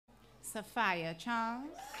Sophia Charles,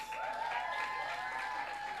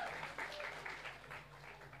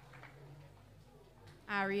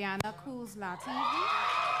 Ariana Kuz Lativi,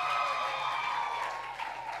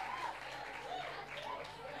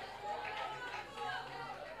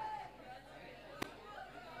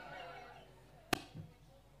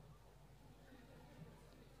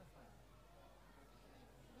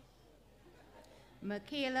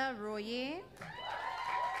 Michaela Royer,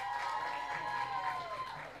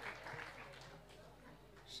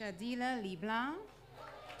 Shadila Leblanc,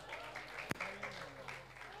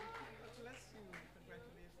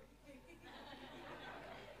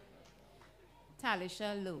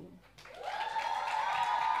 Talisha Liu,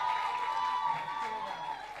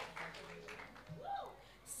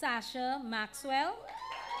 Sasha Maxwell,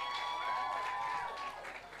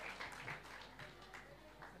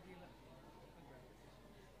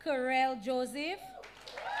 Karel Joseph,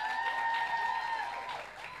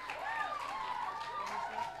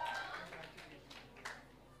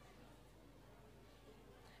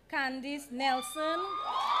 Candice Nelson,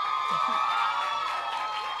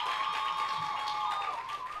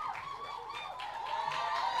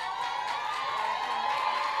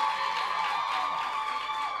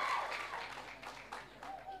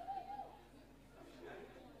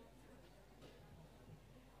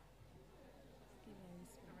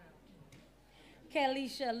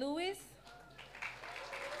 Kelisha Lewis,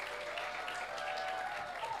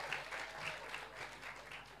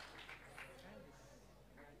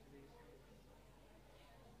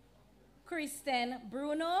 Kristen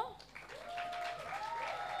Bruno,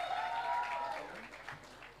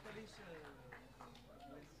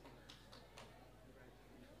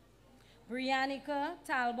 Briannica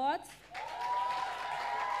Talbot,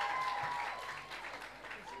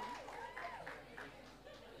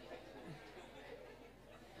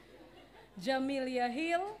 Jamelia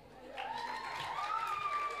Hill,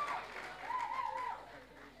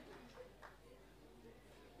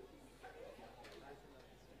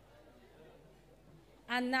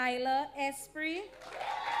 Anila Esprit,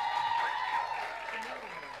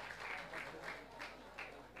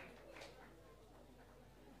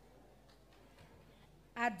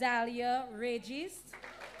 Adalia Regis,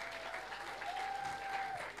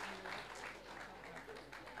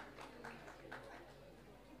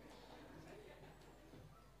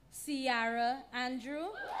 Ciara Andrew,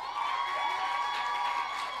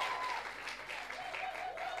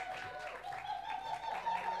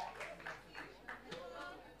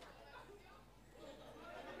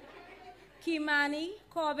 Kimani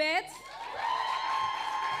Corbett,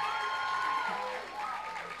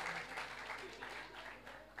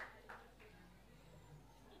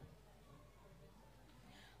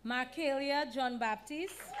 Markelia John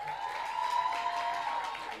Baptiste,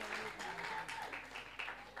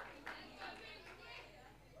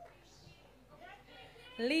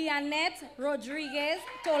 Leanette Rodriguez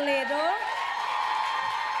Toledo,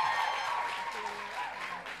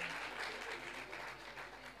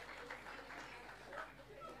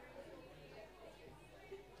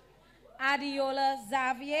 Adiola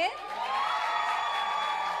Xavier,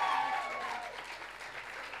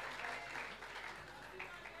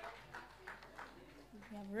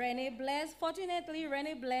 Renee Blaise. Fortunately,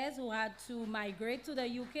 Renee Blaise, who had to migrate to the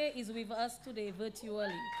UK, is with us today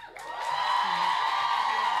virtually.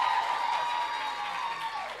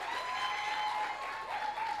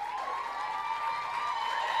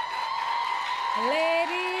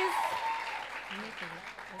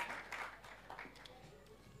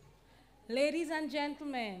 Ladies and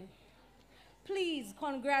gentlemen, please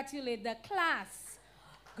congratulate the class,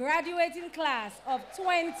 graduating class of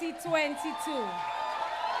 2022.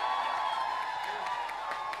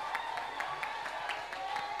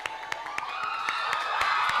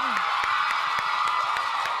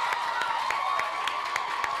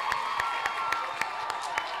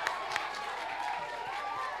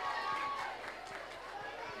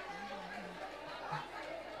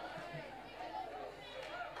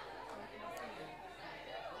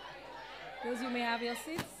 Those you may have your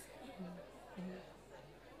seats.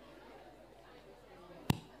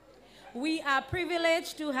 We are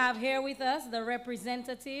privileged to have here with us the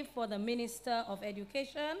representative for the Minister of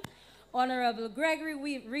Education, Honorable Gregory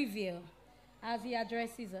Revere, as he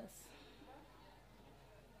addresses us.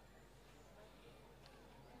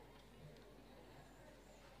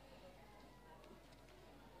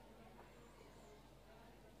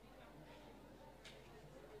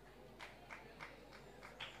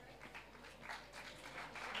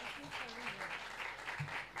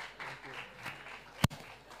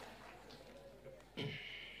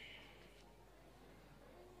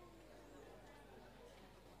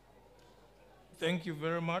 Thank you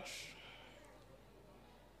very much,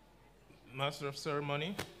 Master of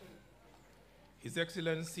Ceremony, His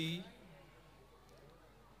Excellency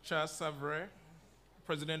Charles Savre,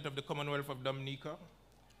 President of the Commonwealth of Dominica,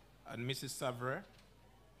 and Mrs. Savre,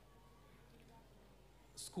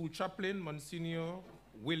 School Chaplain, Monsignor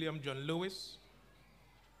William John Lewis,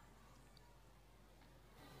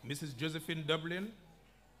 Mrs. Josephine Dublin,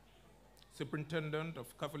 Superintendent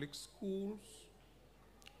of Catholic Schools,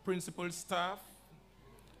 Principal Staff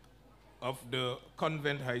of the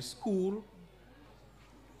Convent High School,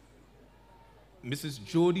 Mrs.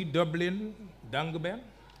 Jody Dublin Dangben,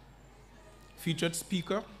 featured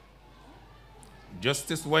speaker,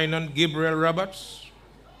 Justice Wynan Gabriel Roberts,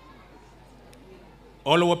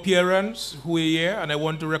 all our parents who are here, and I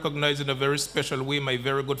want to recognize in a very special way my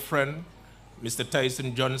very good friend, Mr.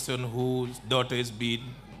 Tyson Johnson, whose daughter is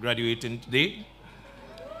graduating today.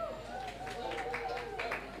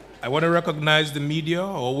 I want to recognize the media,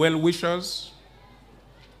 our well-wishers,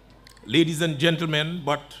 ladies and gentlemen,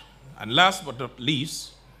 and last but not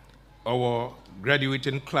least, our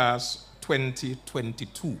graduating class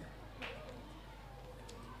 2022.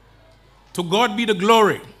 To God be the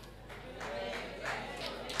glory.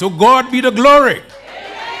 To God be the glory.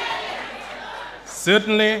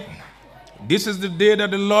 Certainly, this is the day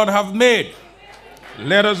that the Lord hath made.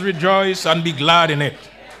 Let us rejoice and be glad in it.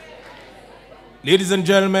 Ladies and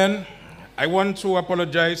gentlemen, I want to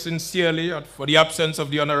apologize sincerely for the absence of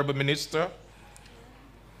the Honorable Minister,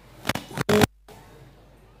 who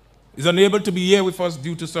is unable to be here with us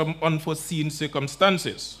due to some unforeseen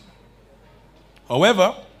circumstances.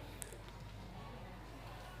 However,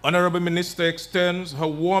 Honorable Minister extends her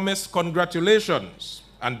warmest congratulations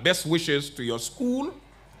and best wishes to your school,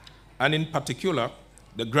 and in particular,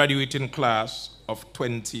 the graduating class of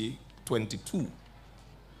 2022.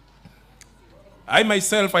 I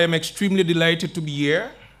myself, I am extremely delighted to be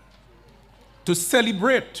here to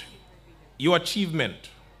celebrate your achievement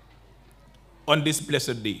on this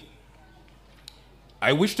blessed day.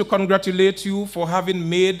 I wish to congratulate you for having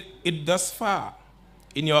made it thus far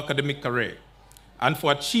in your academic career and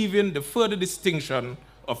for achieving the further distinction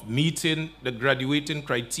of meeting the graduating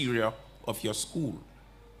criteria of your school.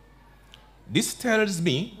 This tells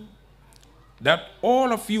me that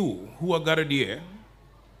all of you who are gathered here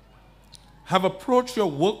have approached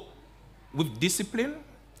your work with discipline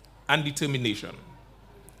and determination,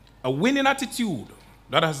 a winning attitude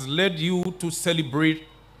that has led you to celebrate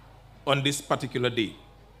on this particular day.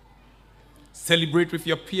 Celebrate with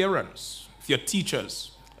your parents, with your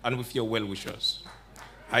teachers, and with your well-wishers.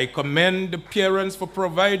 I commend the parents for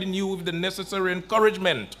providing you with the necessary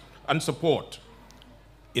encouragement and support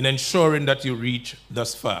in ensuring that you reach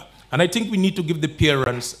thus far. And I think we need to give the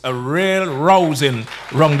parents a real rousing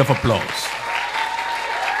round of applause.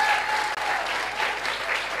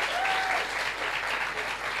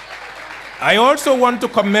 I also want to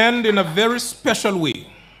commend in a very special way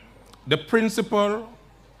the principal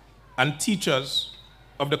and teachers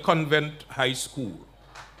of the Convent High School.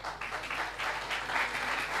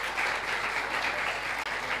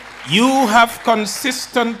 You have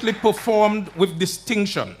consistently performed with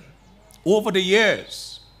distinction over the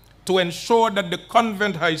years to ensure that the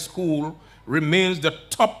Convent High School remains the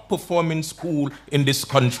top performing school in this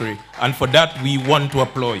country, and for that we want to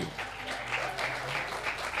applaud you.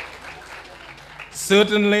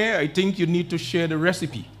 Certainly, I think you need to share the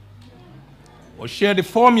recipe or share the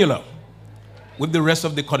formula with the rest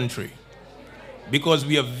of the country, because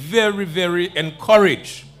we are very, very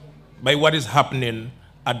encouraged by what is happening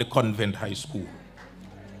at the Convent High School.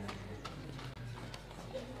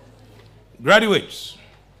 Graduates,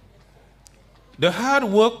 the hard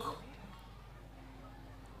work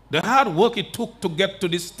it took to get to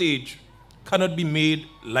this stage cannot be made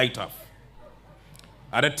light of.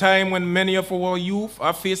 At a time when many of our youth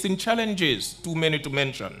are facing challenges, too many to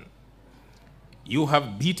mention, you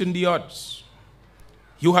have beaten the odds.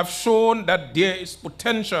 You have shown that there is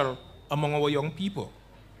potential among our young people.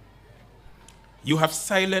 You have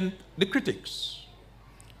silenced the critics,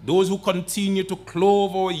 those who continue to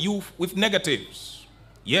clothe our youth with negatives.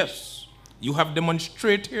 Yes, you have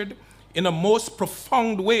demonstrated in a most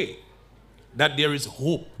profound way that there is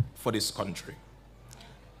hope for this country.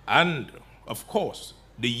 And, of course,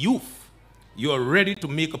 the youth, you are ready to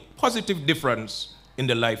make a positive difference in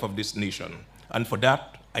the life of this nation. And for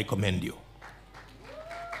that, I commend you.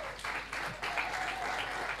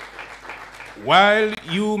 While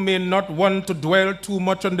you may not want to dwell too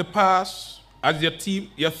much on the past, as your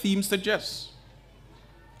theme suggests,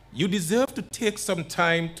 you deserve to take some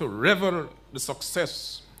time to revel the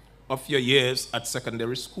success of your years at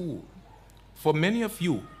secondary school. For many of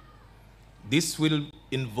you, this will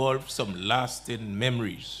involve some lasting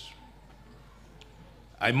memories.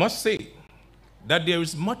 I must say that there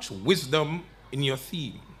is much wisdom in your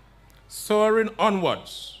theme, soaring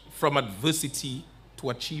onwards from adversity to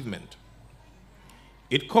achievement.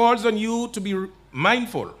 It calls on you to be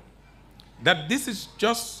mindful that this is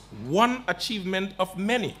just one achievement of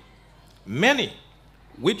many, many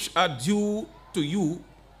which are due to you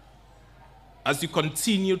as you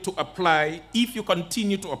continue to apply, if you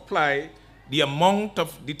continue to apply the amount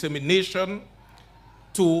of determination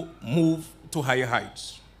to move to higher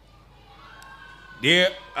heights. Their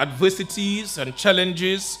adversities and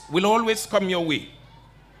challenges will always come your way.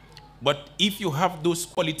 But if you have those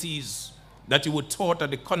qualities that you were taught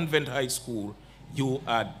at the Convent High School, you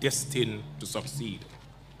are destined to succeed.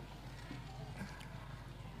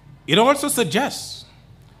 It also suggests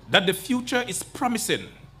that the future is promising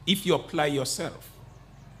if you apply yourself.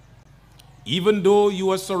 Even though you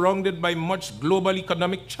are surrounded by much global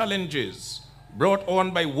economic challenges brought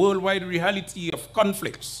on by worldwide reality of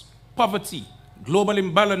conflicts, poverty, global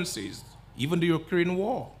imbalances, even the Ukraine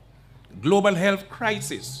war, global health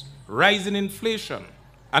crisis, rising inflation,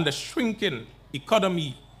 and a shrinking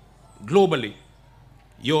economy globally,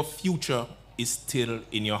 your future is still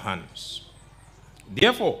in your hands.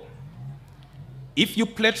 Therefore, if you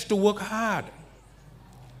pledge to work hard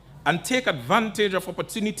and take advantage of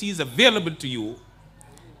opportunities available to you,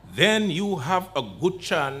 then you have a good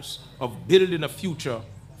chance of building a future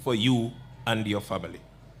for you and your family.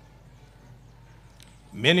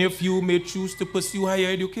 Many of you may choose to pursue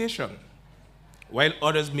higher education, while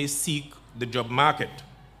others may seek the job market.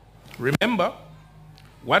 Remember,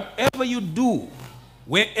 whatever you do,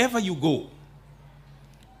 wherever you go,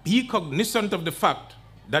 be cognizant of the fact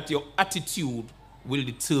that your attitude will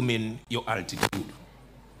determine your altitude.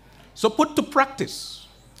 So put to practice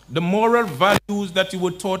the moral values that you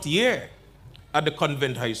were taught here at the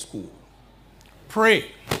Convent High School.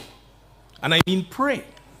 Pray, and I mean pray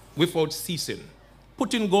without ceasing,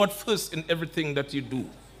 putting God first in everything that you do.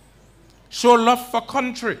 Show love for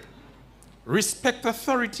country, respect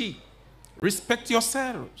authority, respect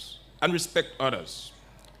yourselves, and respect others.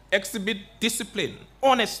 Exhibit discipline,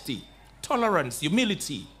 honesty, tolerance,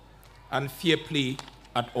 humility, and fair play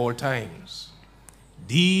at all times.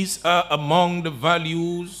 These are among the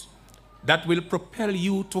values that will propel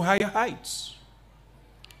you to higher heights.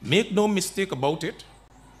 Make no mistake about it.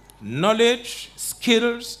 Knowledge,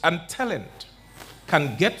 skills, and talent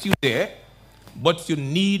can get you there, but you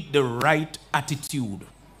need the right attitude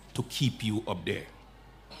to keep you up there.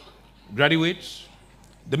 Graduates,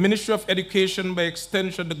 the Ministry of Education, by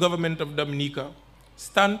extension the government of Dominica,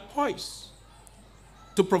 stand poised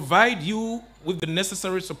to provide you with the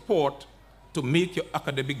necessary support to make your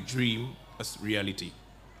academic dream a reality.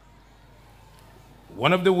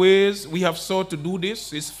 One of the ways we have sought to do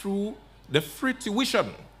this is through the free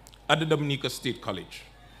tuition at the Dominica State College,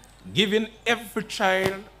 giving every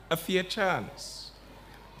child a fair chance.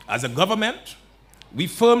 As a government, we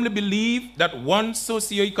firmly believe that one's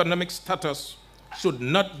socioeconomic status should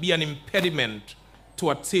not be an impediment to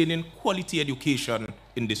attaining quality education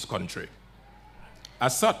in this country.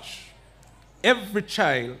 As such, every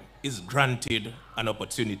child is granted an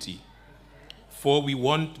opportunity, for we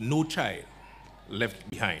want no child left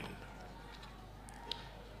behind.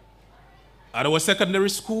 At our secondary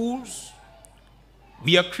schools,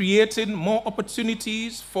 we are creating more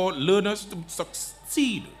opportunities for learners to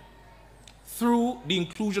succeed through the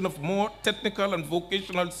inclusion of more technical and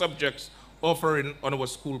vocational subjects offering on our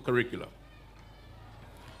school curricula.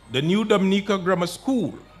 The new Dominica Grammar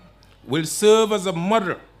School will serve as a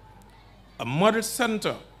model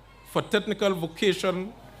center for technical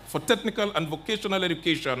and vocational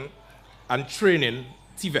education and training,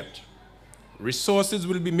 TVET. Resources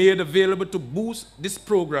will be made available to boost this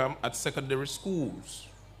program at secondary schools.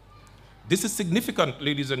 This is significant,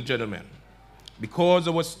 ladies and gentlemen, because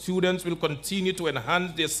our students will continue to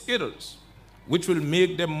enhance their skills, which will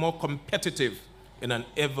make them more competitive in an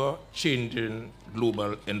ever-changing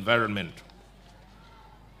global environment.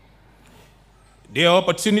 There are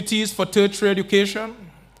opportunities for tertiary education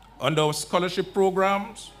under our scholarship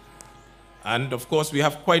programs, and of course we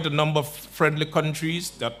have quite a number of friendly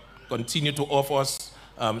countries that continue to offer us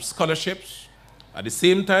scholarships. At the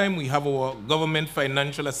same time, we have our government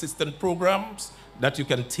financial assistance programs that you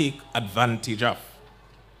can take advantage of.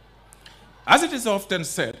 As it is often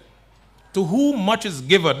said, to whom much is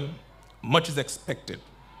given, much is expected.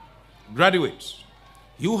 Graduates,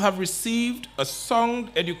 you have received a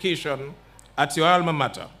sound education at your alma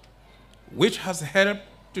mater, which has helped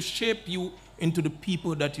to shape you into the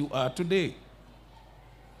people that you are today.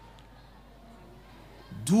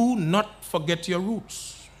 do not forget your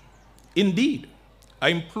roots. Indeed, I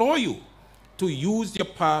implore you to use your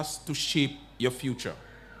past to shape your future.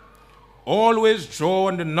 Always draw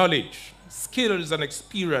on the knowledge, skills, and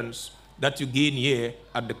experience that you gain here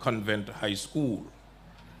at the Convent High School.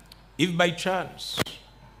 If by chance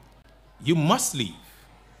you must leave,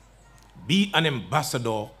 be an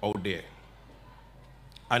ambassador out there.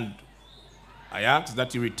 And I ask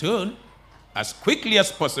that you return as quickly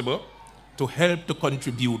as possible to help to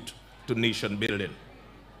contribute to nation building.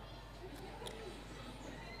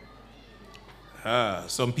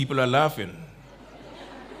 Some people are laughing.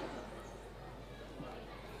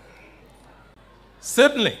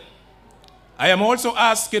 Certainly, I am also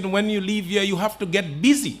asking when you leave here, you have to get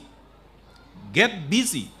busy. Get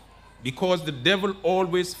busy, because the devil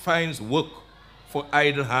always finds work for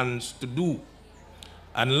idle hands to do.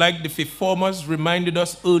 And like the performers reminded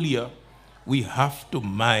us earlier, we have to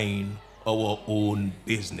mind our own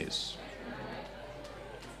business.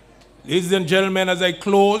 Ladies and gentlemen, as I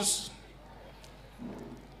close,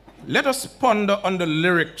 let us ponder on the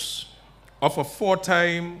lyrics of a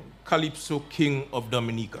four-time Calypso king of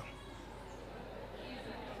Dominica.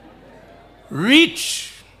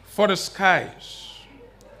 Reach for the skies.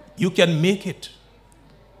 You can make it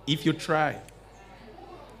if you try.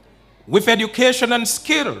 With education and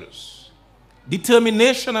skills,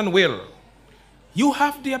 determination and will, you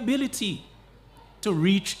have the ability to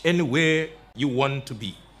reach anywhere you want to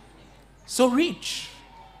be. So reach.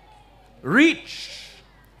 Reach.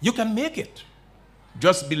 You can make it.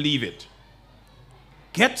 Just believe it.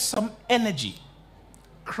 Get some energy.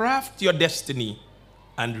 Craft your destiny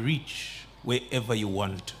and reach wherever you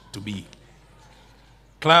want to be.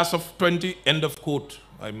 Class of 20, end of quote.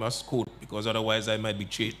 I must quote because otherwise I might be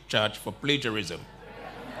charged for plagiarism.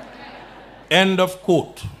 End of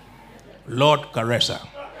quote. Lord Caressa.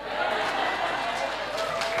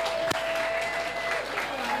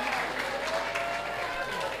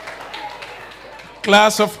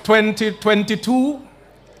 Class of 2022,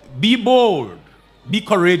 be bold, be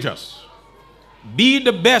courageous, be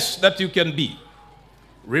the best that you can be.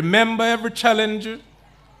 Remember, every challenge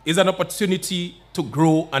is an opportunity to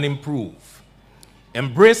grow and improve.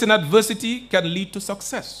 Embracing adversity can lead to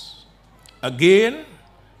success. Again,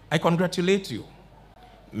 I congratulate you.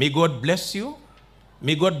 May God bless you,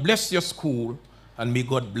 may God bless your school, and may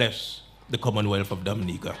God bless the Commonwealth of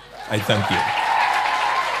Dominica. I thank you.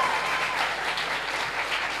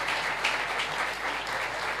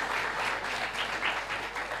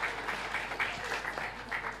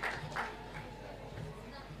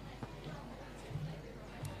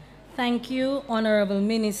 Thank you, Honorable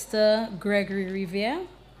Minister Gregory Riviere.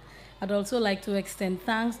 I'd also like to extend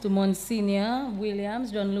thanks to Monsignor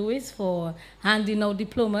Williams, John Lewis, for handing out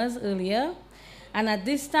diplomas earlier. And at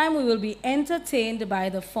this time, we will be entertained by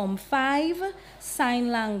the Form 5 Sign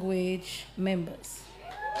Language members.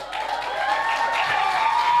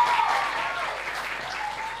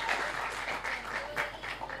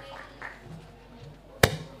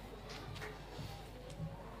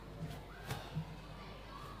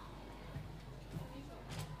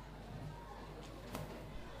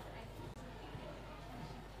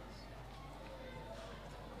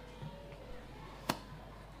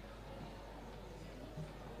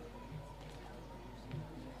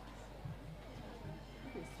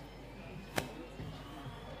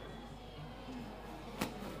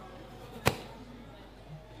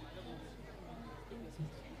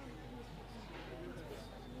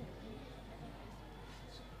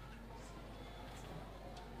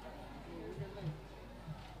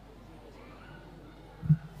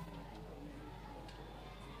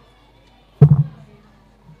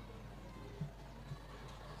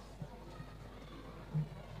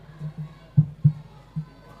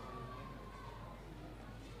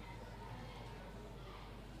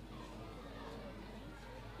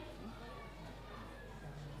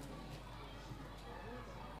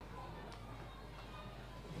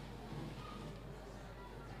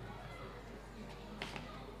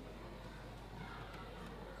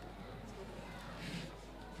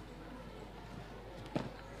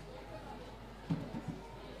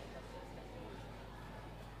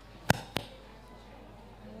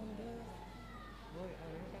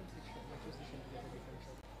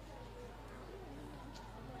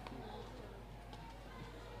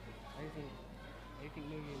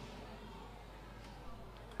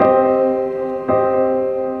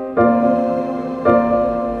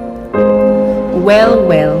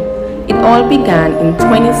 Well, it all began in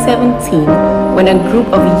 2017 when a group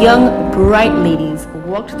of young, bright ladies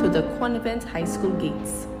walked through the Convent High School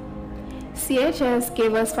gates. CHS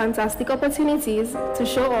gave us fantastic opportunities to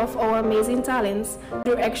show off our amazing talents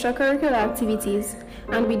through extracurricular activities,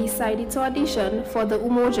 and we decided to audition for the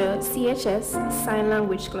Umoja CHS Sign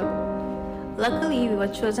Language Club. Luckily, we were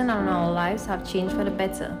chosen and our lives have changed for the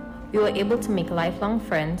better. We were able to make lifelong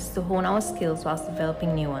friends to hone our skills whilst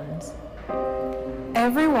developing new ones.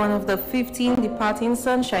 Every one of the 15 departing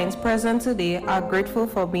sunshines present today are grateful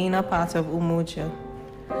for being a part of Umoja.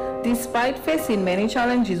 Despite facing many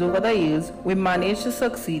challenges over the years, we managed to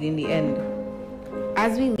succeed in the end.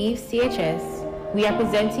 As we leave CHS, we are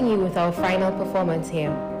presenting you with our final performance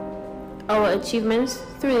here. Our achievements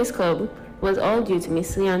through this club was all due to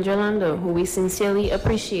Miss Leandra Lando, who we sincerely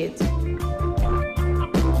appreciate.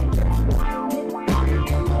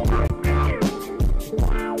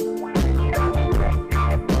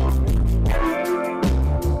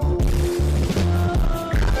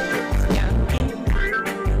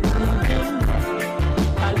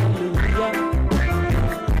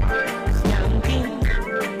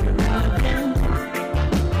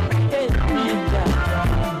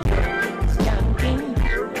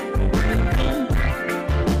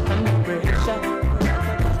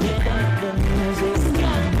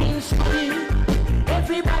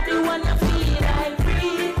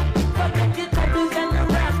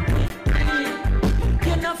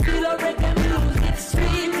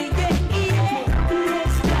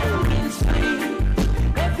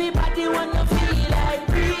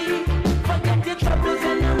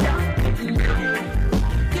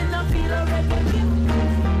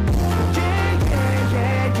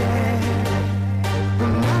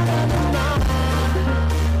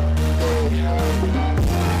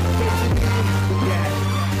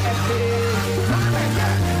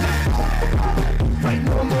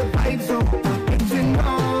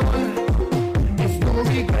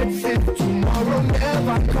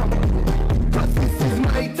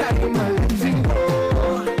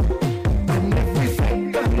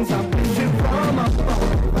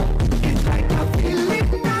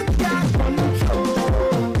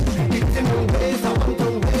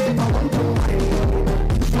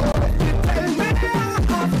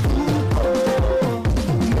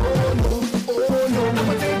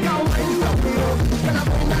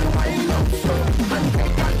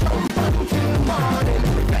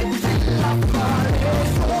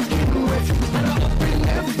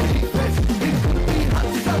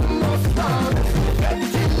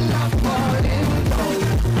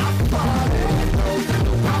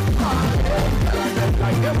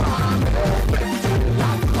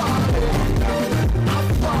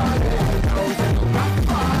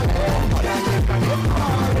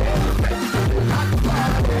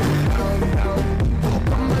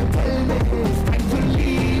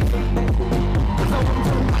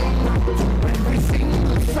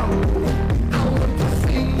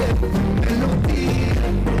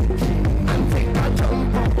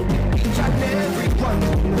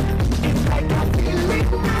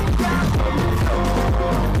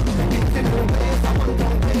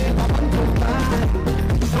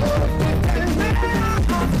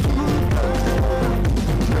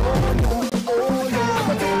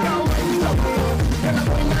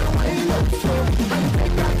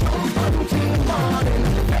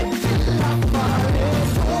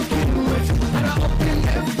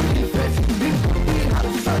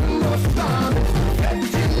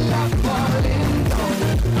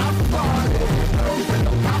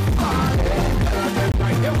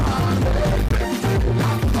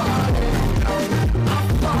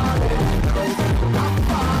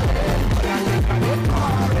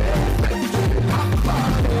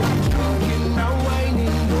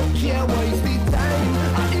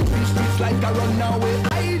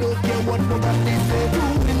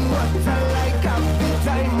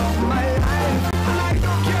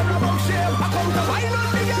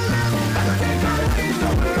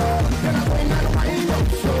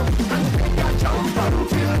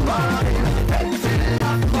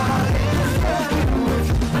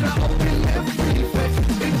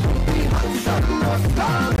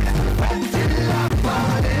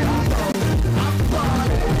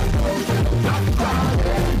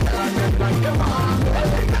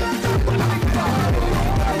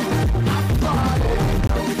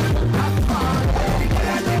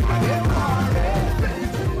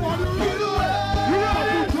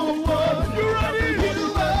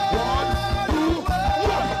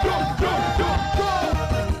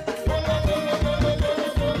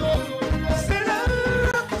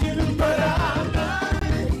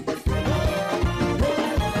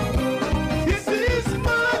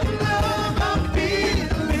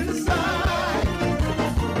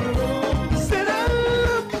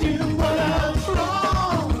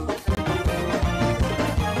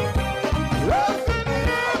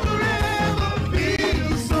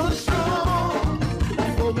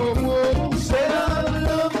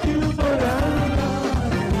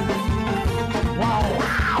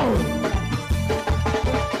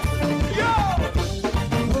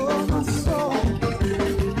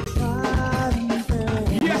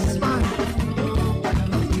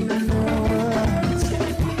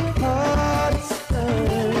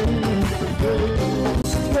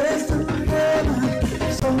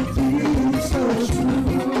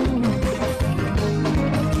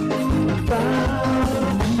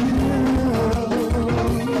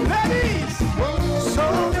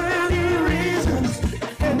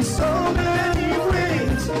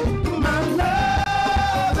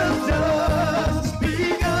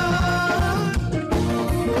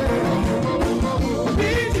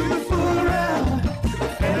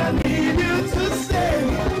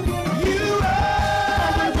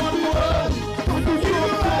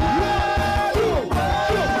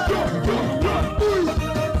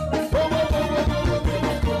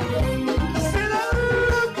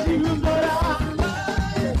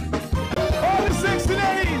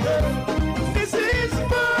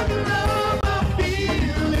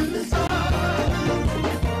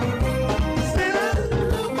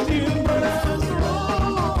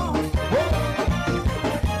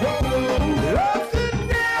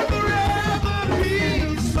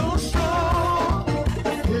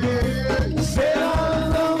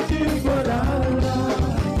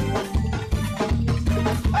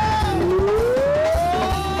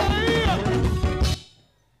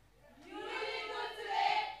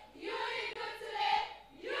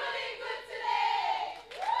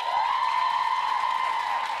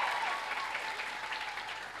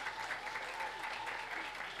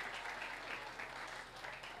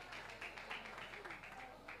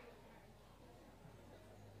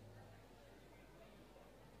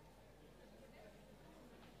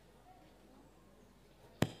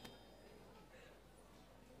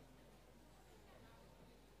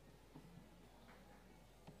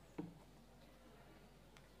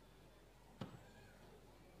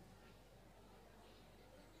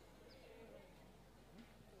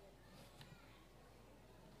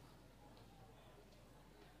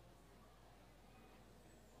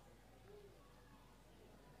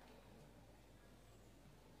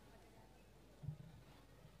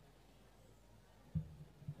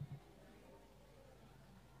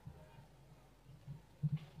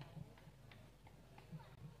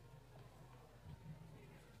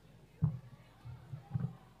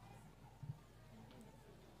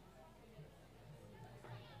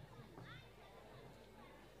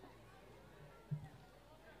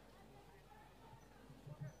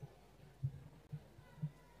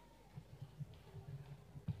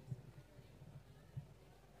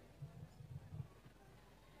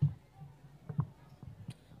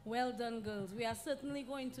 Well done, girls. We are certainly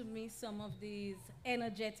going to miss some of these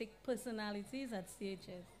energetic personalities at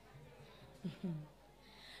CHS.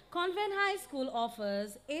 Convent High School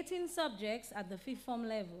offers 18 subjects at the fifth form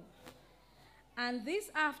level. And this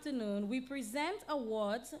afternoon, we present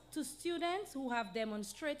awards to students who have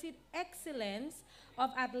demonstrated excellence of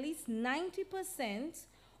at least 90%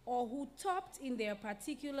 or who topped in their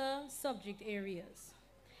particular subject areas.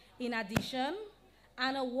 In addition,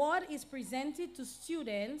 an award is presented to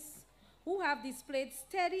students who have displayed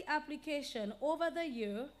steady application over the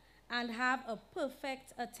year and have a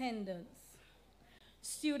perfect attendance.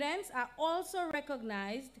 Students are also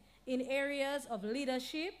recognized in areas of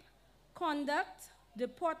leadership, conduct,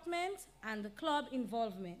 deportment, and club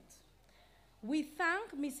involvement. We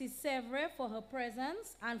thank Mrs. Sevre for her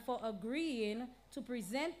presence and for agreeing to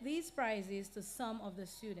present these prizes to some of the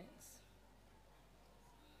students.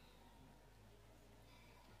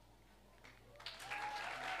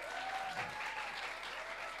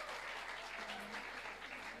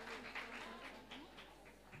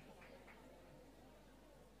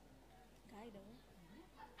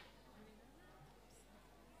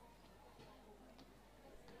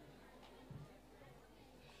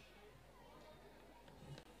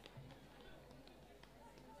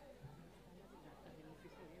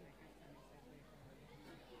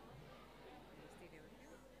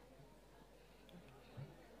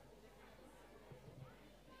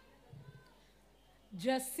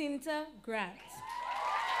 Jacinta Grant.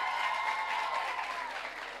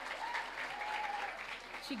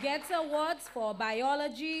 She gets awards for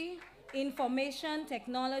biology, information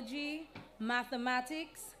technology,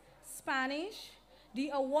 mathematics, Spanish, the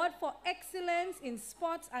award for excellence in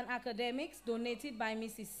sports and academics donated by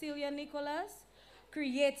Mrs. Celia Nicholas,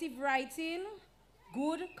 creative writing,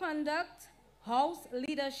 good conduct, house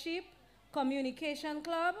leadership, communication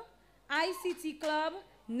club, ICT club,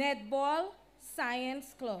 netball,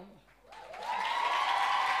 science club.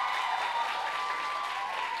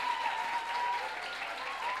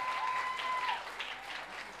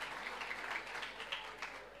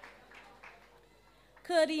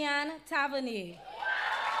 Kurdian Tavernier.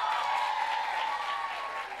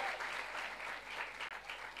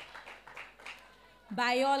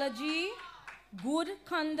 Biology, good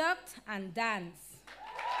conduct, and dance.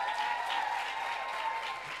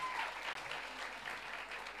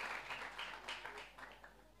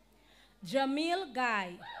 Jamil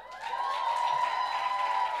Guy.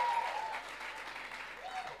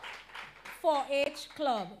 (4-H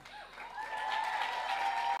Club).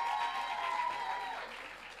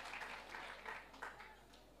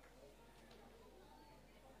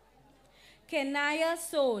 Kenaya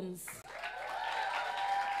Sones.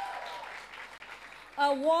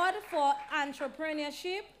 Award for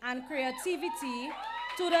entrepreneurship and creativity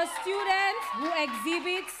to the students who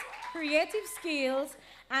exhibits creative skills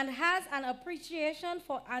and has an appreciation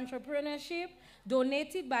for entrepreneurship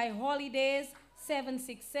donated by Holidays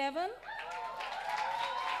 767.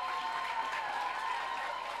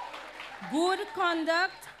 Good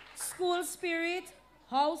conduct, school spirit,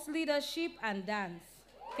 house leadership, and dance.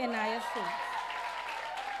 Kenaya Sones.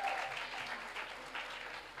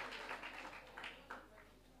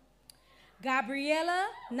 Gabriela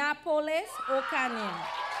Napoles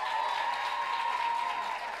Okanian.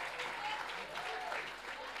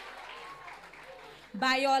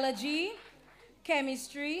 Biology,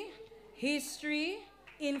 chemistry, history,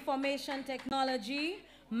 information technology,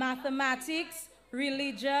 mathematics,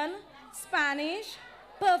 religion, Spanish,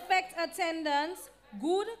 perfect attendance,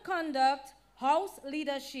 good conduct, house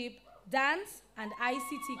leadership, dance, and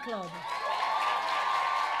ICT club.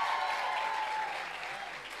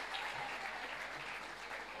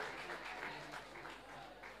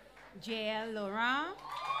 J.L. Laurent.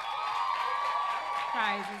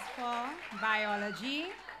 Prizes for biology,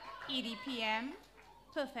 EDPM,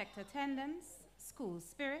 perfect attendance, school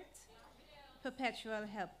spirit, perpetual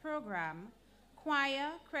help program,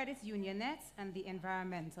 choir, credit unionettes, and the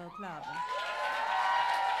environmental club.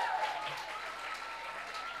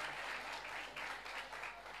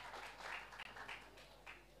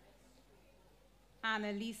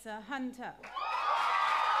 Annalisa Hunter.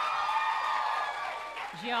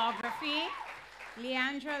 Geography,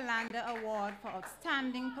 Leandra Lander Award for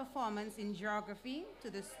Outstanding Performance in Geography to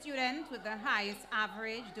the student with the highest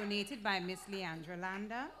average donated by Miss Leandra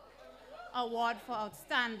Lander. Award for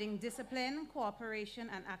Outstanding Discipline, Cooperation,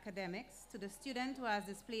 and Academics to the student who has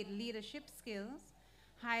displayed leadership skills,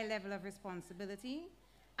 high level of responsibility,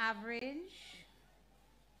 average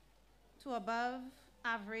to above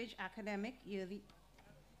average academic yearly,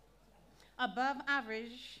 above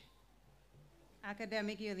average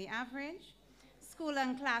academic yearly average, School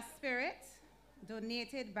and Class Spirit,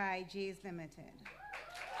 donated by Jays Limited.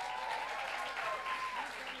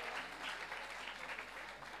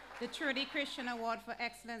 The Trudy Christian Award for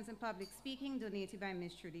Excellence in Public Speaking, donated by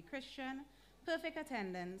Miss Trudy Christian. Perfect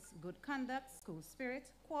attendance, good conduct, school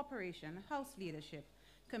spirit, cooperation, house leadership,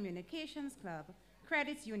 communications club,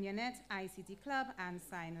 credits unionette, ICT club, and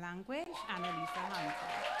sign language, Annalisa Hunter.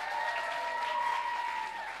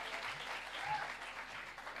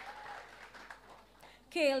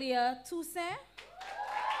 Kalia Toussaint.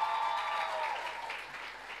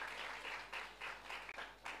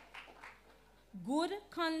 Good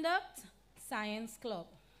Conduct Science Club.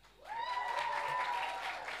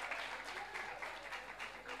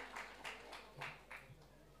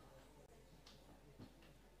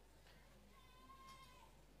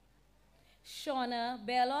 Shauna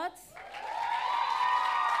Bellot.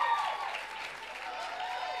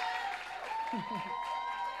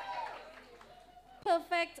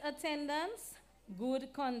 Perfect attendance,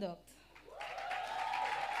 good conduct.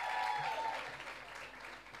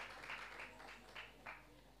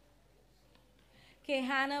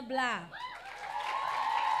 Kehana Blah.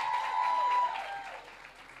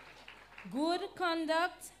 Good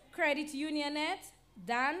conduct, credit unionette,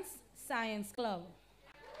 dance, science club.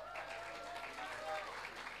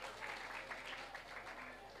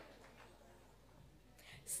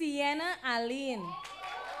 Sienna Aline.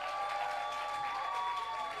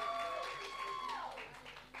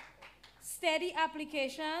 Steady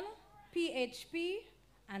application, PHP,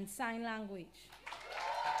 and sign language.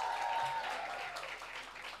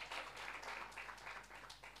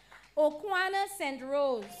 Okwana St.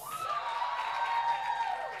 Rose,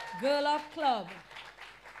 Girl Up Club.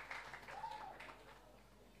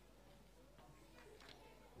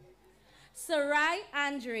 Sarai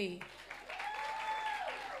Andre,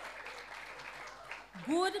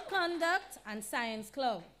 Good Conduct and Science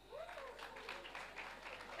Club.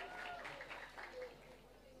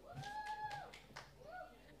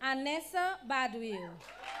 Anessa Badwill,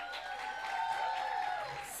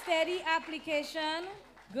 Steady Application,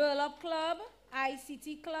 Girl Up Club,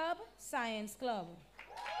 ICT Club, Science Club.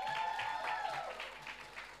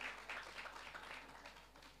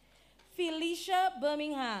 Felicia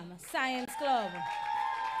Birmingham, Science Club.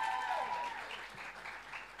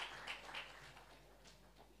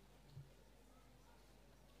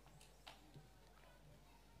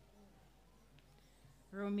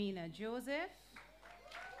 Romina Joseph,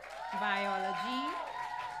 Biology.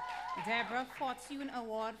 Deborah Fortune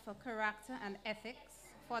Award for Character and Ethics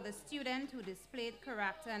for the student who displayed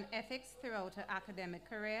character and ethics throughout her academic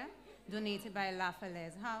career, donated by La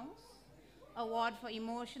Falaise House. Award for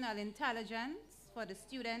Emotional Intelligence for the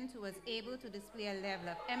student who was able to display a level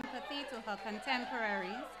of empathy to her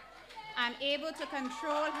contemporaries and able to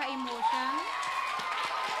control her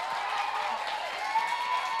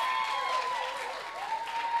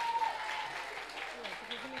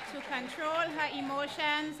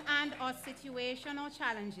emotions and or situational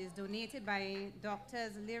challenges, donated by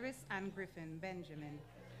Doctors Lyris and Griffin Benjamin.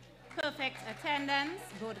 Perfect attendance,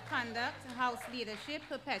 good conduct, house leadership,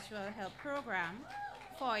 perpetual help program,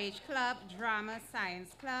 4-H club, drama,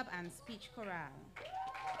 science club, and speech chorale.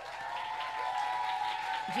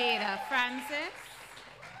 Jada Francis,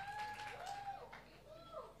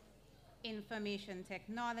 information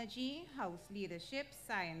technology, house leadership,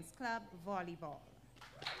 science club, volleyball.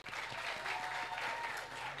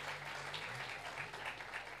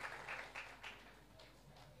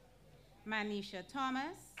 Manisha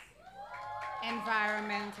Thomas,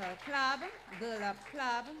 Environmental Club, Girl Up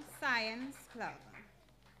Club, Science Club.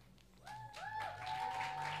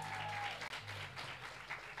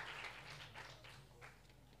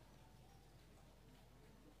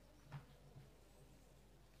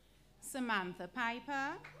 Samantha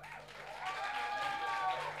Piper,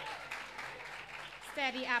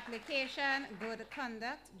 Steady Application, Good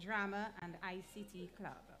Conduct, Drama, and ICT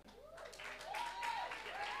Club.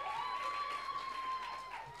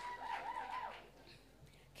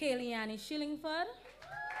 Kayliani Shillingford,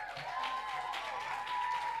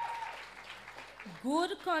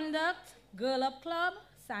 Good Conduct, Girl Up Club,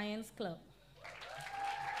 Science Club.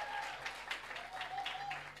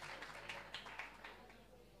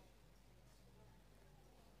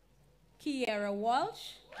 Kiera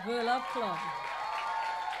Walsh, Girl Up Club.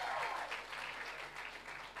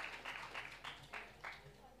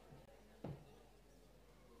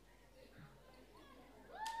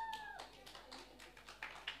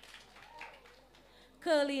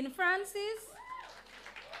 Curleen Francis,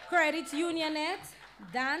 Credit Unionette,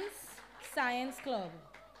 Dance, Science Club.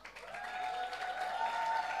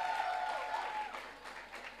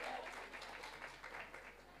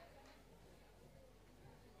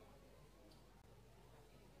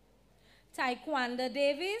 Taekwondo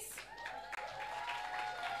Davis.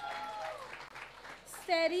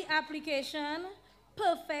 Steady application,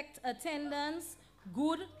 perfect attendance,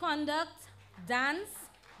 good conduct, dance,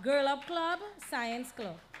 Girl Up Club, Science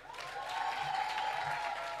Club.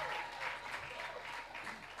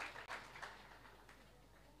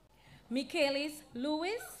 Michaelis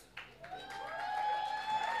Lewis.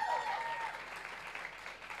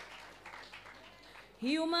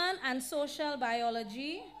 Human and Social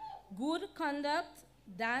Biology, Good Conduct,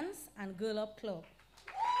 Dance, and Girl Up Club.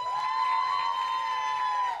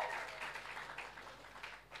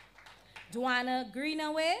 Dwana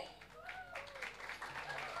Greenaway.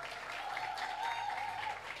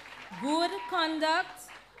 Good Conduct,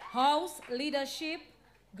 House Leadership,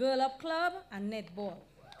 Girl Up Club, and Netball.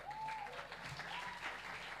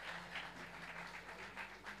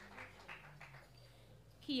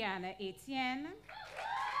 Kiana Etienne.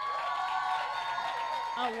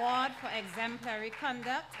 Award for exemplary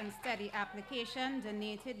conduct and steady application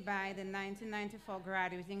donated by the 1994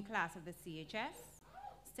 graduating class of the CHS.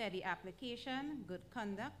 Steady application, good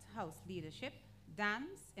conduct, house leadership,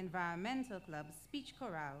 dance, environmental club, speech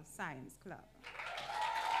chorale, science club.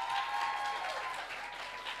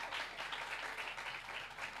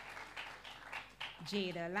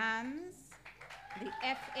 Jada Lanz. The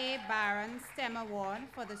F.A. Barron STEM Award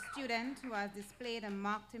for the student who has displayed a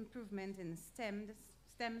marked improvement in STEM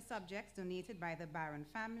subjects donated by the Barron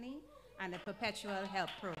family and the Perpetual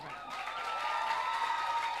Help Program.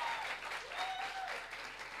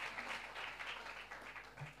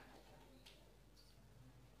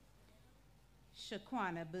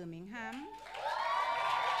 Shaquana Birmingham.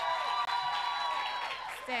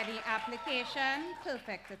 Steady application,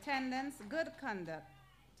 perfect attendance, good conduct,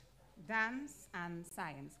 dance, and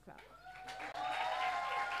science club.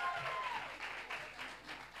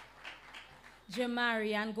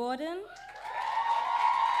 Jamarian Gordon.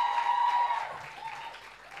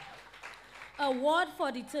 Award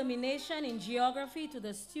for determination in geography to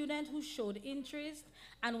the student who showed interest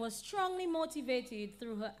and was strongly motivated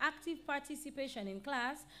through her active participation in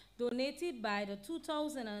class, donated by the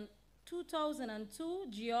 2002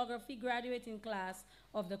 geography graduating class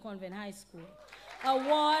of the Convent High School.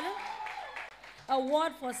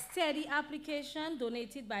 Award for steady application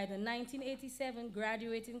donated by the 1987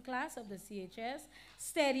 graduating class of the CHS.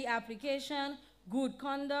 Steady application, good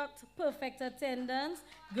conduct, perfect attendance,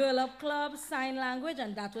 Girl Up Club, sign language,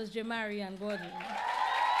 and that was Jamarian Gordon.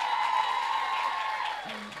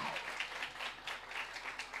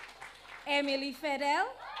 Emily Fedel.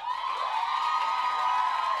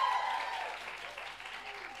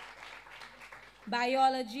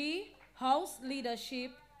 Biology, house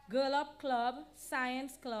leadership, Girl Up Club,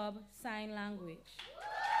 Science Club, sign language.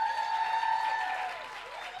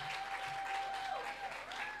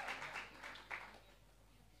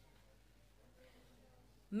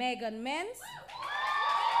 Megan Menz.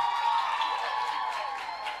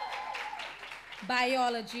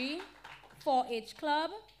 Biology, 4-H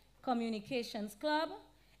Club, Communications Club,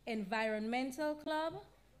 Environmental Club,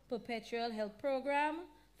 Perpetual Health Program,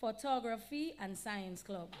 Photography, and Science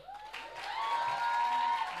Club.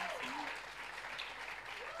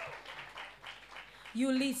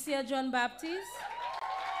 Ulysses John Baptist,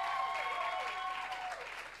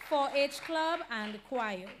 4-H Club and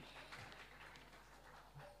Choir.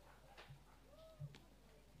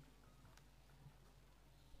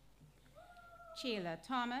 Sheila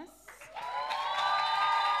Thomas.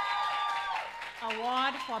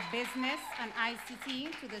 Award for Business and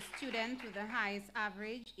ICT to the student with the highest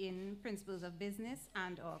average in Principles of Business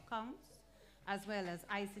and/or Accounts, as well as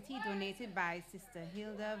ICT donated by Sister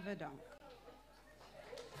Hilda Verdonk.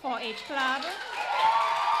 4-H Club,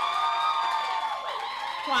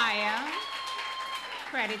 Choir,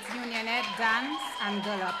 Credit Unionette, Dance, and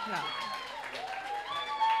Girl Up Club.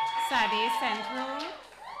 Saturday Central,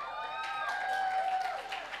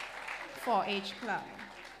 4-H Club.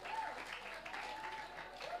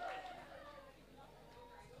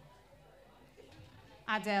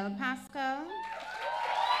 Adele Pascal.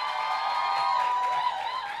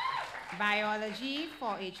 Biology,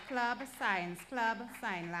 4-H Club, Science Club,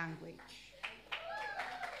 Sign Language.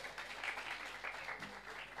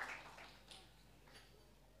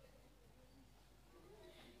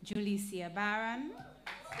 Julissa Barron.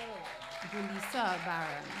 Julissa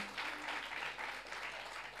Barron.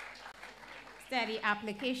 Steady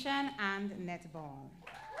application and netball.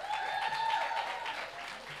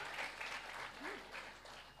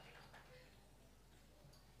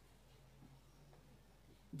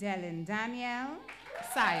 Dylan Daniel,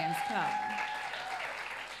 Science Club.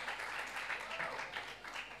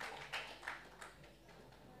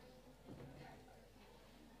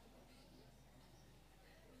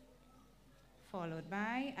 followed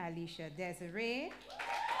by Alicia Desiree.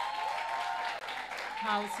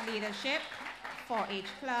 House Leadership, 4-H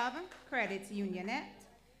Club, Credit Unionette,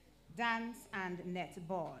 Dance and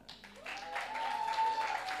Netball.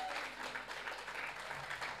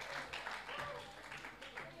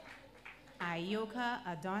 Ayoka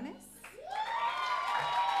Adonis,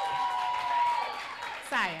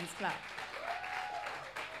 Science Club.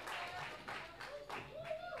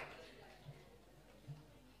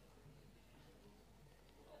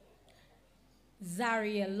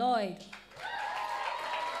 Zaria Lloyd.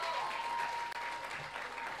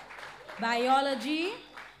 Biology,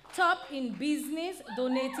 top in business,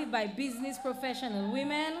 donated by business professional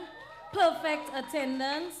women, perfect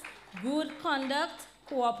attendance, good conduct,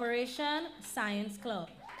 cooperation, Science Club.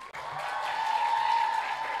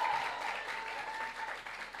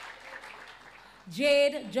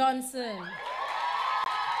 Jade Johnson.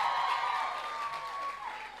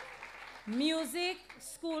 Music,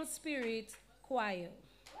 school spirit, choir.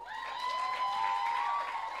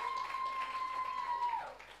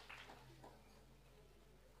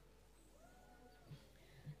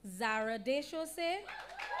 Zara Deschose.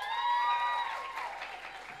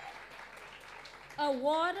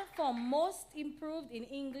 Award for Most Improved in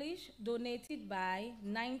English, donated by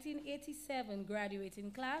 1987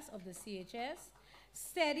 graduating class of the CHS,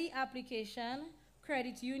 Steady Application,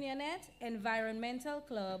 Credit Unionette, Environmental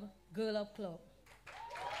Club, Girl Up Club.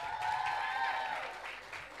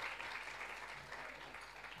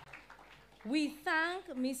 We thank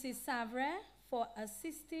Mrs. Savre for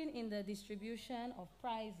assisting in the distribution of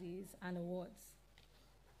prizes and awards.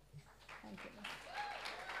 Thank you.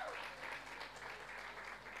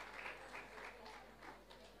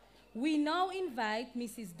 We now invite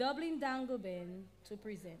Mrs. Dublin Dangleben to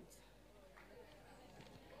present.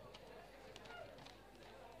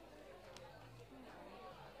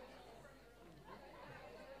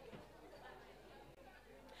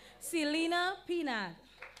 Selena Pinard.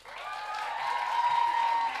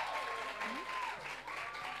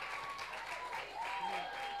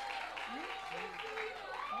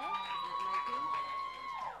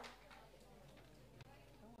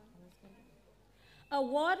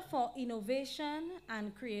 Award for Innovation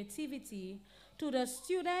and Creativity to the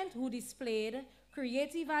student who displayed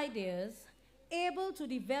creative ideas, able to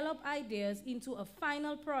develop ideas into a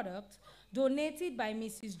final product, donated by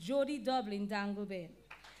Mrs. Jody Dublin Dangleben.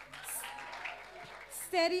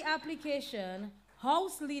 Steady Application,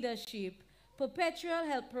 House Leadership, Perpetual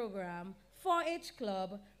Help Program, 4-H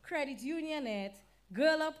Club, Credit Unionette,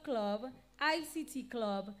 Girl Up Club, ICT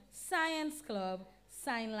Club, Science Club,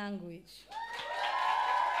 Sign Language.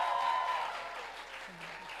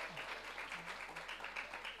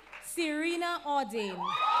 Serena Auden.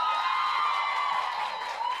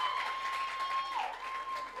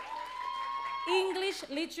 English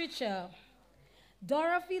Literature.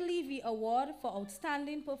 Dorothy Levy Award for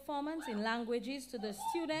Outstanding Performance in Languages to the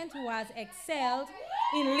student who has excelled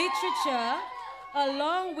in literature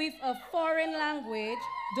along with a foreign language,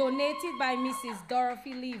 donated by Mrs.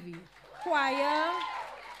 Dorothy Levy. Choir,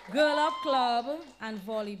 Girl Up Club, and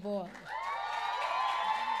volleyball.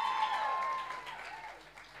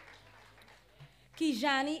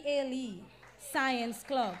 Kijani Eli, Science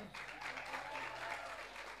Club.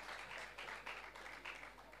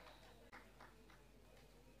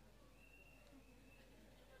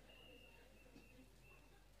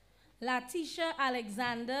 Latisha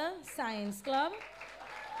Alexander, Science Club.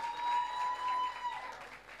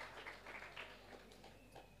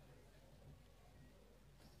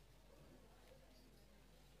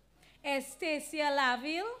 Estacia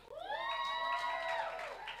Laville,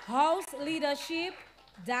 House Leadership,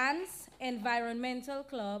 Dance, Environmental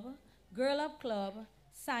Club, Girl Up Club,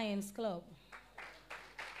 Science Club.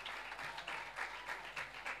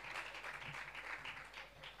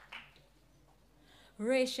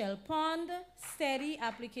 Rachel Pond, Steady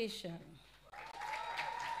Application.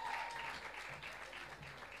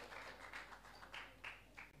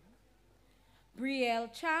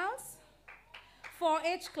 Brielle Charles,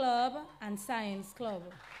 4-H Club and Science Club.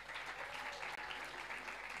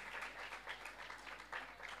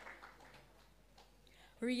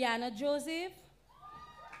 Rihanna Joseph,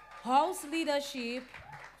 House Leadership,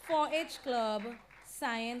 4-H Club,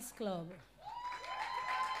 Science Club.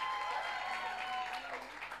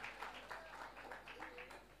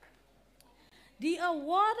 The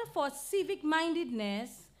award for civic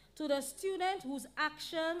mindedness to the student whose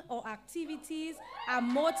action or activities are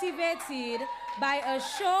motivated by a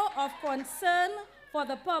show of concern for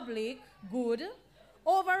the public good,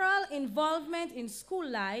 overall involvement in school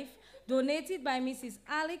life, donated by Mrs.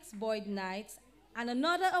 Alex Boyd Knight, And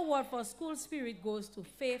another award for school spirit goes to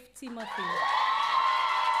Faith Timothy.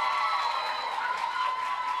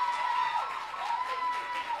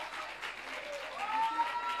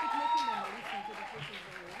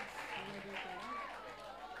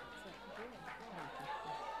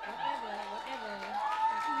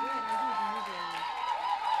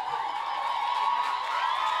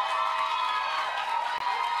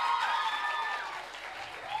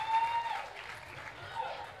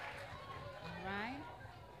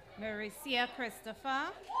 Marisia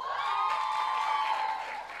Christopher.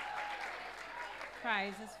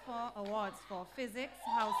 Prizes for awards for physics,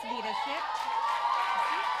 house leadership.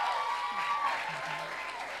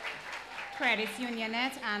 Credits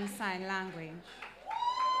Unionette and sign language.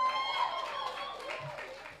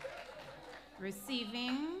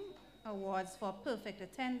 Receiving awards for perfect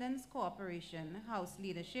attendance, cooperation, house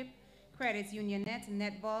leadership, credits Unionette,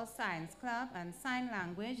 netball, science club, and sign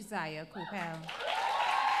language, Zaya Coupel.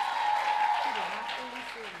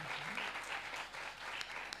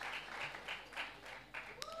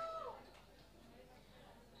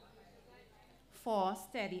 For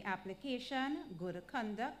steady application, good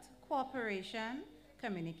conduct, cooperation,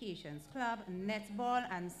 communications club, netball,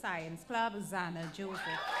 and science club, Zana Joseph.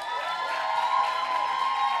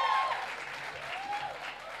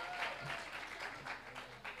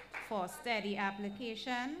 For steady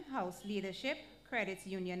application, house leadership, credits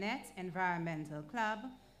Unionette, environmental club,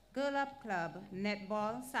 Girl Up Club,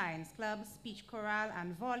 netball, science club, speech chorale,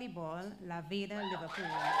 and volleyball, La Veda, Liverpool.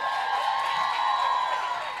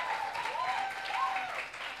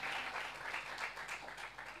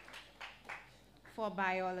 For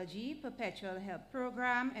biology, perpetual help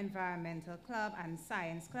program, environmental club, and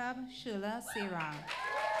science club, Shula Sira.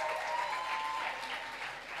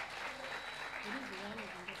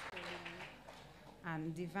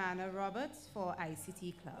 And Divana Roberts for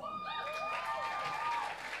ICT club.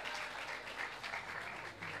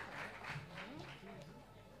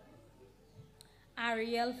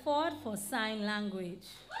 Ariel Ford for sign language.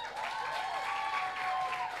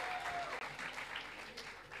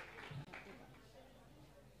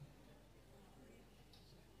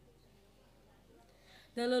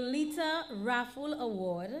 The Lolita Raffle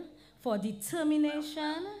Award for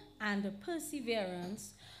determination and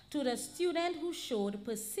perseverance to the student who showed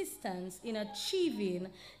persistence in achieving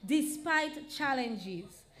despite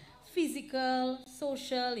challenges, physical,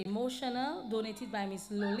 social, emotional, donated by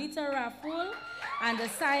Miss Lolita Raffle, and the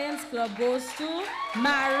Science Club goes to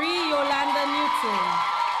Marie Yolanda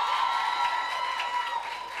Newton.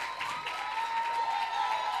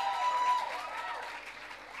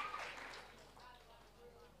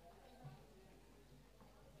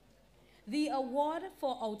 The award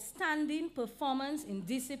for outstanding performance in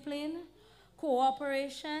discipline,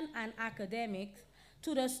 cooperation, and academics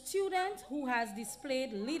to the student who has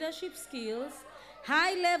displayed leadership skills,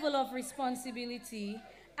 high level of responsibility,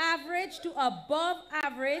 average to above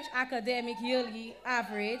average academic yearly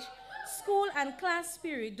average, school and class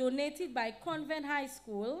spirit, donated by Convent High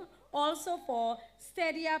School, also for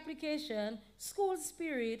steady application, school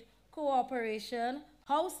spirit, cooperation,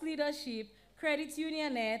 house leadership, credit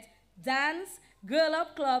unionette, dance, Girl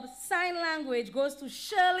Up Club, sign language goes to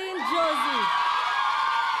Shirlene Josie.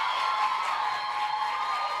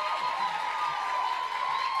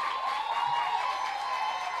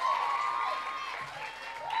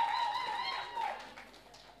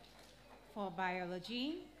 For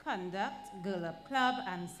biology, conduct, Girl Up Club,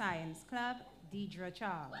 and science club, Deidre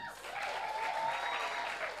Charles.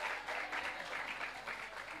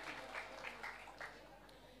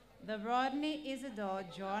 The Rodney Isidore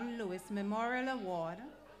John Lewis Memorial Award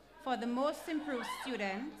for the most improved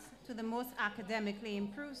students to the most academically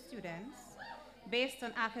improved students based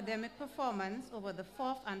on academic performance over the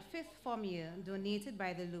 4th and 5th form year, donated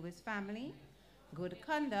by the Lewis family, good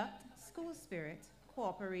conduct, school spirit,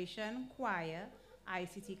 cooperation, choir,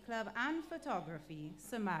 ICT club, and photography,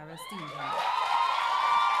 Samara Stevens.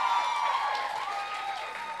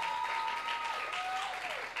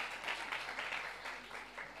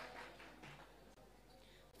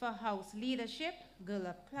 For house leadership, Girl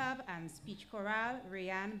Up Club, and speech chorale,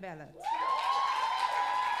 Rayanne Bellot.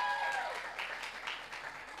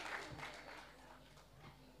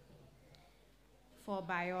 For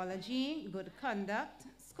biology, good conduct,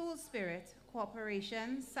 school spirit,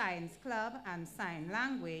 cooperation, science club, and sign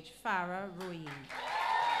language, Farah Roy.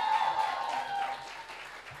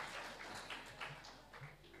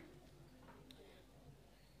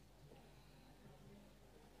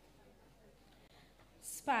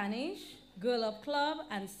 Spanish, Girl Up Club,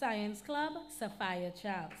 and Science Club, Sophia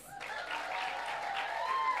Charles.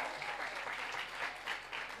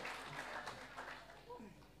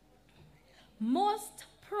 Most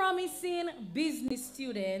promising business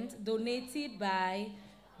student, donated by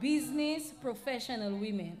Business Professional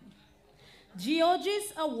Women.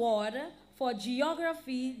 George's Award for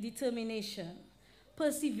Geography Determination,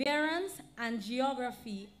 Perseverance and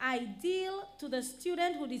Geography, ideal to the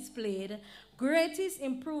student who displayed greatest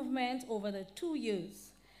improvement over the 2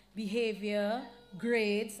 years. Behavior,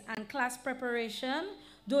 grades, and class preparation,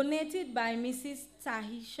 donated by Mrs.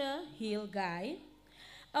 Tahisha Hill Guy.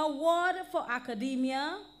 Award for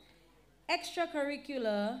Academia,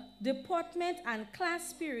 Extracurricular, Deportment, and Class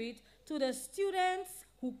Spirit to the students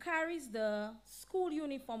who carries the school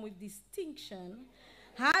uniform with distinction.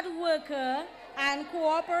 Hard worker and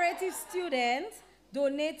cooperative student,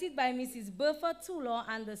 donated by Mrs. Bertha Tulo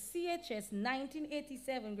and the CHS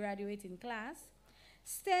 1987 graduating class.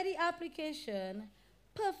 Steady application,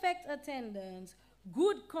 perfect attendance,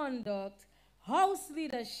 good conduct, house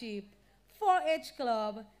leadership, 4-H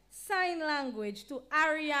club, sign language to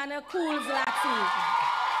Ariana Cools Latif.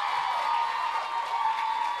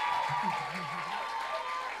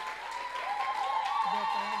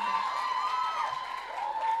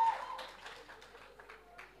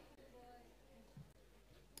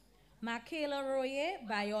 Michaela Royer,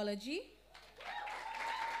 biology.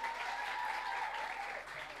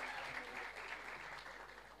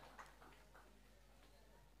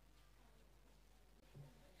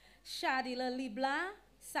 Shadila Libla,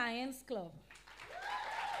 Science Club.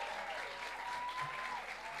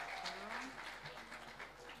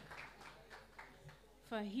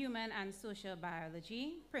 For human and social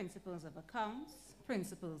biology, principles of accounts,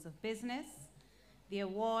 principles of business, the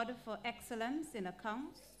award for excellence in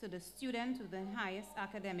accounts to the student with the highest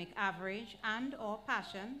academic average and or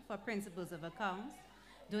passion for principles of accounts,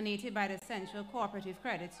 donated by the Central Cooperative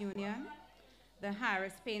Credit Union. The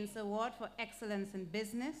Harris Paints Award for excellence in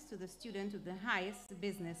business to the student with the highest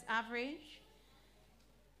business average,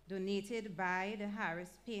 donated by the Harris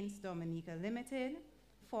Paints Dominica Limited.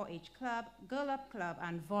 4-H Club, Girl Up Club,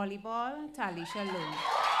 and Volleyball, Talisha Lowe.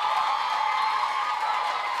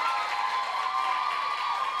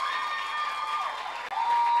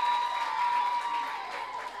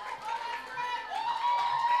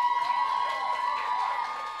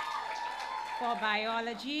 For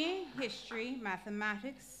biology, history,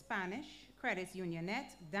 mathematics, Spanish, Credit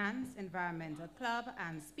Unionette, Dance, Environmental Club,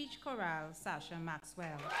 and Speech Chorale, Sasha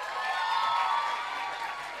Maxwell.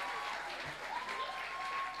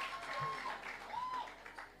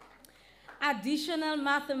 Additional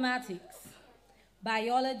mathematics,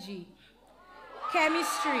 biology,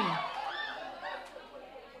 chemistry,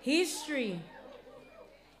 history,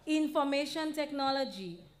 information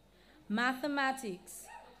technology, mathematics,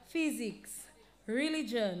 physics,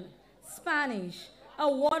 religion, Spanish.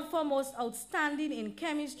 Award for most outstanding in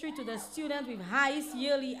chemistry to the student with highest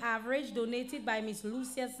yearly average, donated by Miss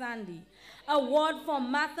Lucia Sandy. Award for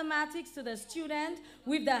mathematics to the student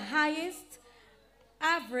with the highest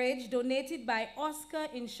average, donated by Oscar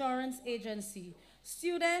Insurance Agency.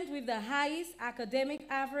 Student with the highest academic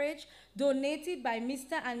average, donated by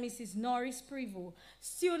Mr. and Mrs. Norris Prevost.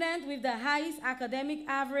 Student with the highest academic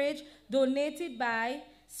average, donated by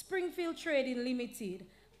Springfield Trading Limited.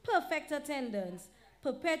 Perfect attendance,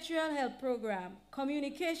 Perpetual Health Program,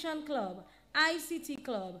 Communication Club, ICT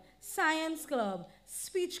Club, Science Club,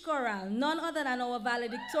 Speech Chorale, none other than our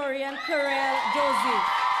valedictorian, Corel Joseph.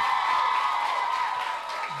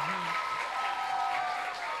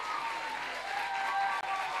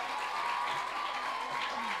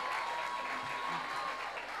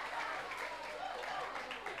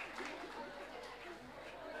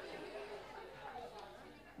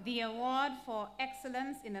 The award for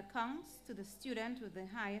excellence in accounts to the student with the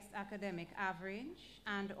highest academic average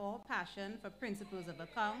and or passion for principles of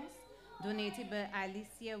accounts, donated by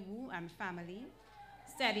Alicia Wu and family.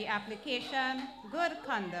 Steady application, good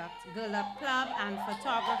conduct, Girl Up Club, and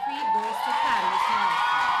photography goes to Paris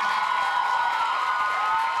Nelson.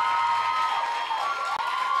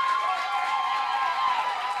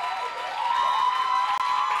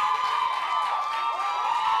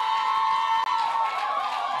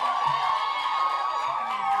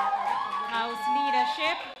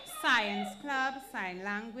 Science Club, Sign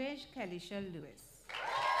Language, Kelisha Lewis.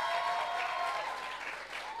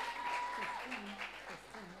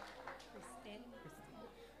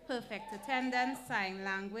 Perfect Attendance, Sign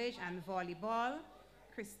Language, and Volleyball,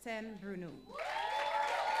 Kristen Bruno.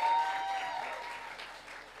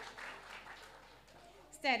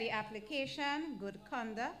 Steady Application, Good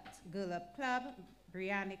Conduct, Girl Up Club,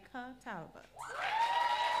 Briannica Talbot.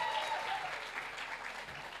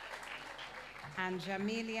 And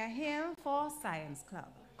Jamelia Hill for Science Club.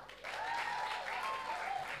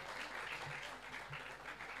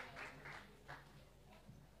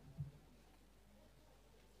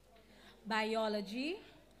 Biology,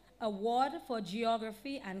 award for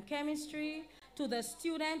geography and chemistry to the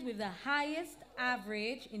student with the highest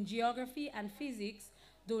average in geography and physics,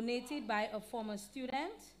 donated by a former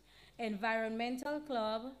student. Environmental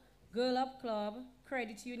Club, Girl Up Club,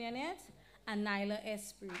 Credit Unionette, and Nyla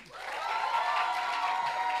Esprit.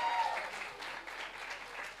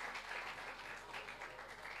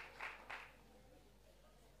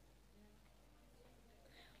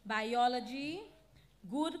 Biology,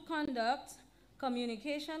 Good Conduct,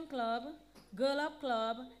 Communication Club, Girl Up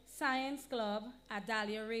Club, Science Club,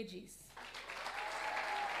 Adalia Regis.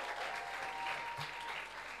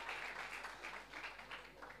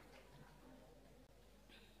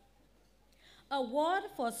 Award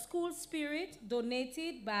for School Spirit,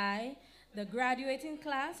 donated by the graduating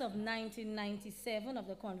class of 1997 of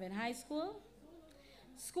the Convent High School.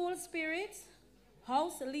 School Spirit,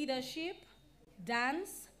 House Leadership,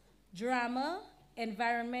 Dance, Drama,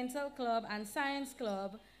 Environmental Club, and Science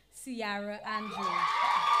Club, Ciara Andrew.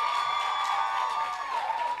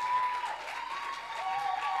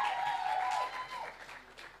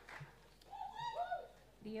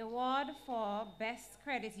 The award for Best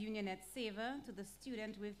Credit Unionette Saver to the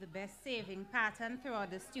student with the best saving pattern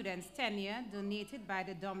throughout the student's tenure, donated by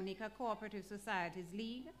the Dominica Cooperative Societies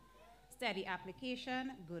League. Steady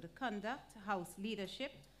application, good conduct, house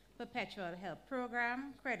leadership, perpetual help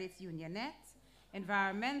program, Credit Unionette,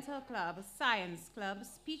 Environmental Club, Science Club,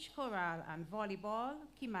 Speech Chorale and Volleyball,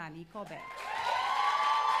 Kimani Corbett.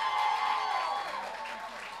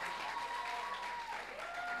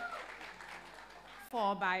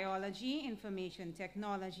 For Biology, Information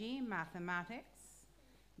Technology, Mathematics,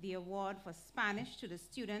 the award for Spanish to the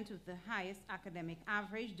student with the highest academic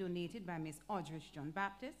average, donated by Ms. Audrish John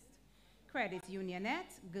Baptist. Credit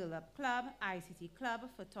Unionette, Girl Up Club, ICT Club,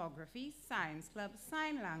 Photography, Science Club,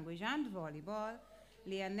 Sign Language and Volleyball,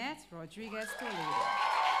 Leonette Rodriguez Toledo.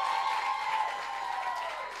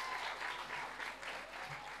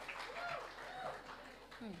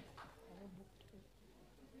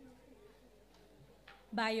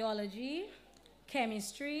 Biology,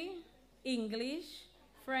 Chemistry, English,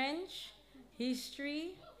 French,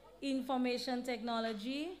 History, Information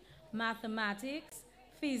Technology, Mathematics,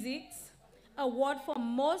 Physics. Award for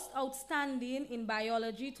Most Outstanding in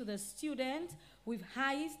Biology to the student with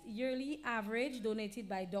highest yearly average, donated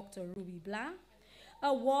by Dr. Ruby Blanc.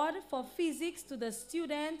 Award for Physics to the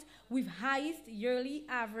student with highest yearly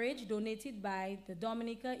average, donated by the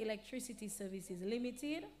Dominica Electricity Services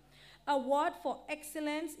Limited. Award for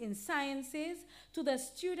Excellence in Sciences to the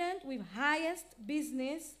student with highest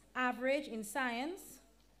business average in science,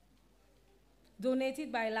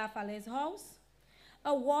 donated by La Falaise House.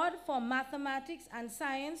 Award for Mathematics and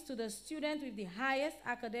Science to the student with the highest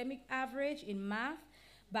academic average in math,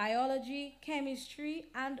 biology, chemistry,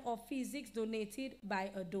 and/or physics, donated by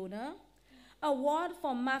a donor. Award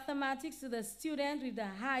for Mathematics to the student with the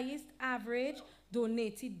highest average,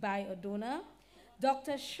 donated by a donor.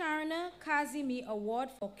 Dr. Sharna Kazimi Award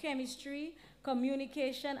for Chemistry,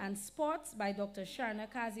 Communication, and Sports by Dr. Sharna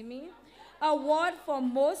Kazimi. Award for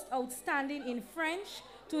Most Outstanding in French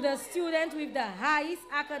to the student with the highest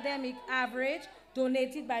academic average,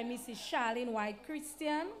 donated by Mrs. Charlene White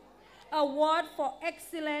Christian. Award for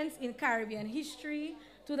Excellence in Caribbean History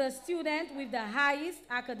to the student with the highest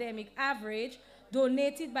academic average,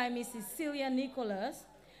 donated by Mrs. Celia Nicholas.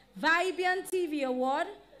 Vibian TV Award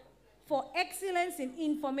for Excellence in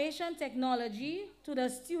Information Technology to the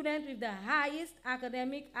student with the highest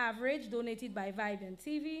academic average, donated by Vibian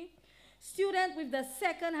TV. Student with the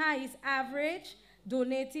second highest average,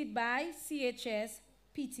 donated by CHS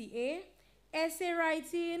PTA. Essay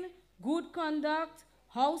writing, good conduct,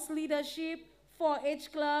 house leadership,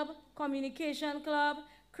 4-H club, communication club,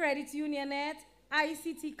 credit unionette,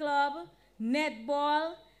 ICT club,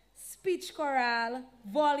 netball, speech chorale,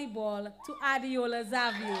 volleyball, to Adiola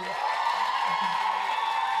Xavier.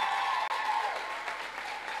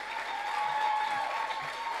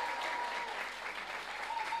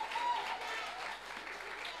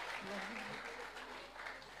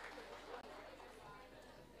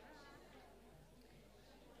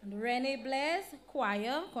 And Renee Blaise,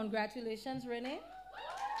 choir. Congratulations, Renee.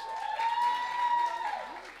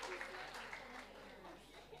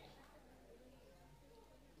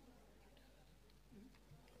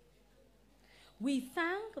 We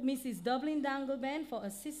thank Mrs. Dublin Dangleben for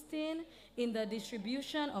assisting in the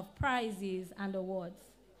distribution of prizes and awards.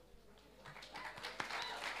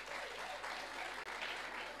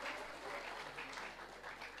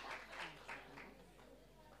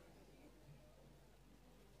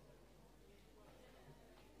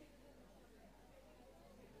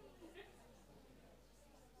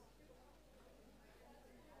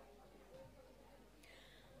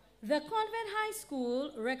 The Convent High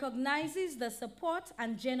School recognizes the support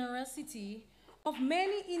and generosity of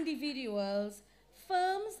many individuals,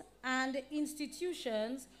 firms, and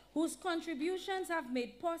institutions whose contributions have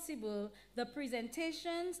made possible the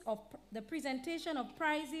presentation of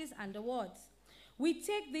prizes and awards. We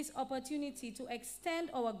take this opportunity to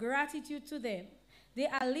extend our gratitude to them. They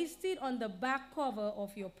are listed on the back cover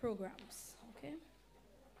of your programs. Okay?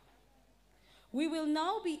 We will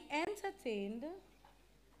now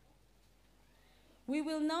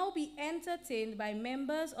be entertained by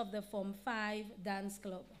members of the Form 5 Dance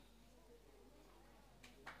Club.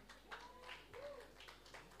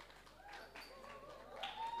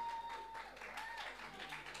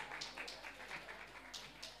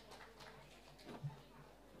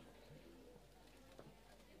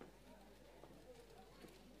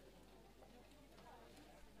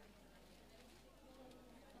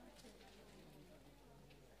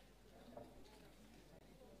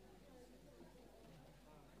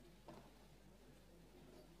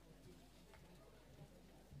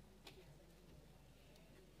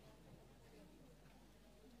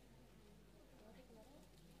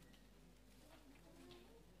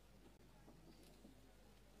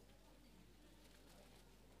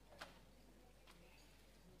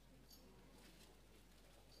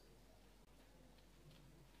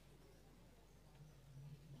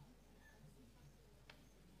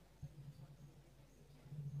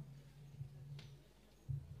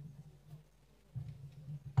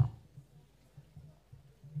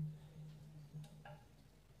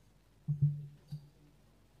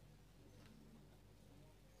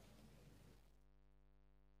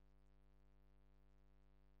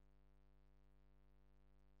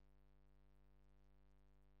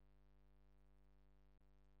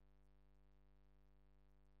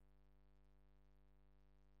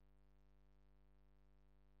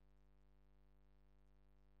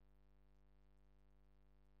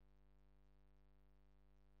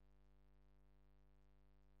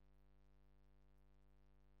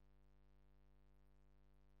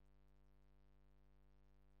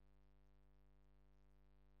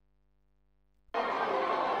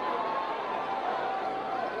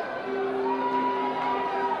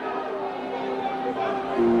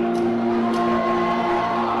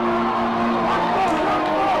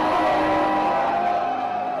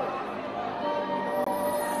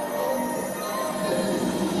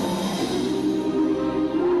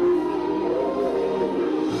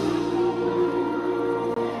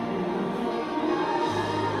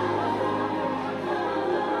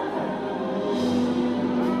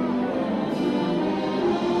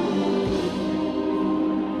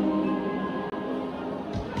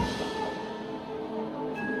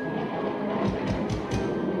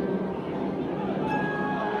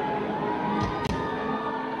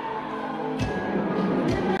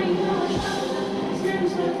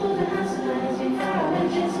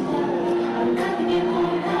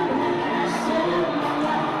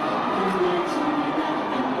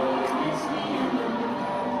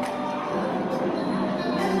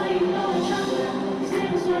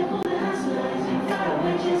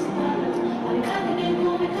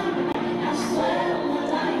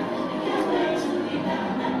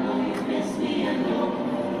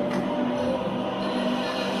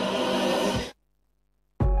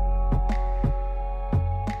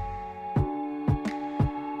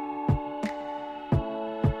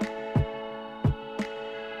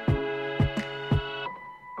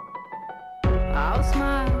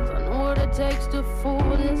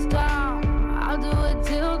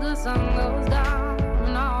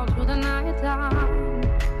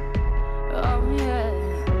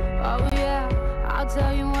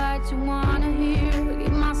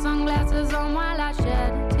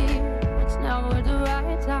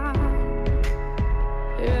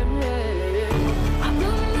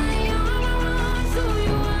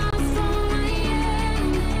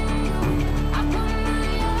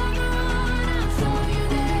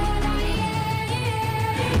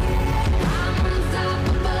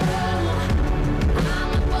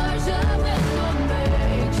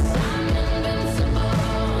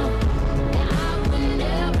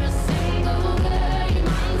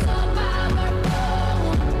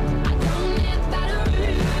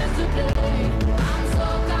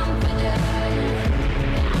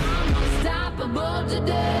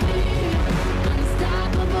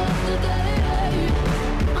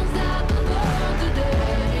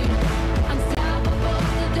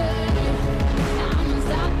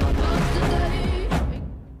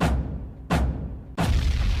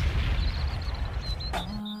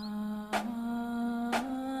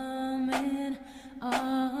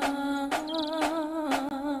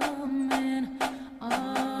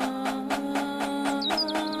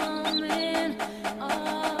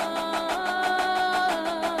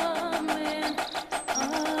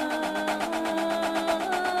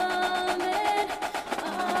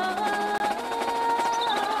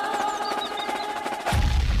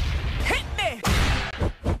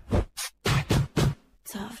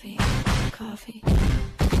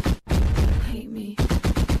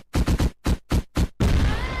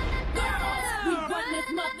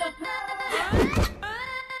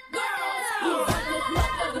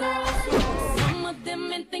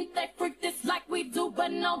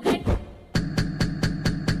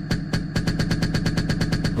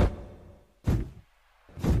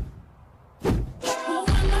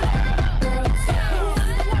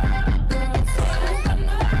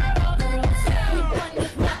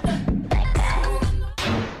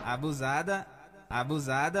 abusada,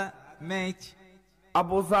 abusada, mente.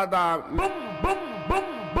 Abusada. Bo, bo, bo,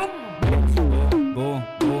 bo, bo, bo, bo,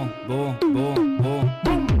 bo, bo, bo, bo,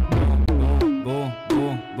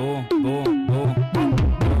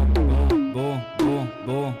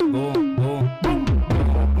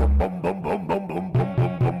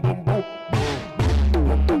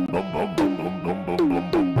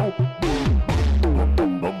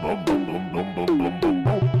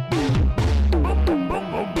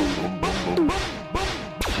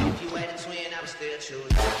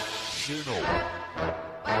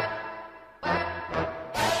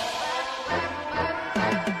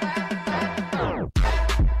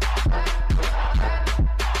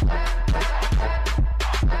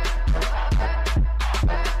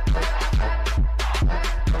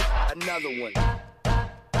 Another one.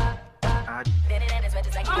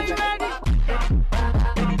 Are you ready?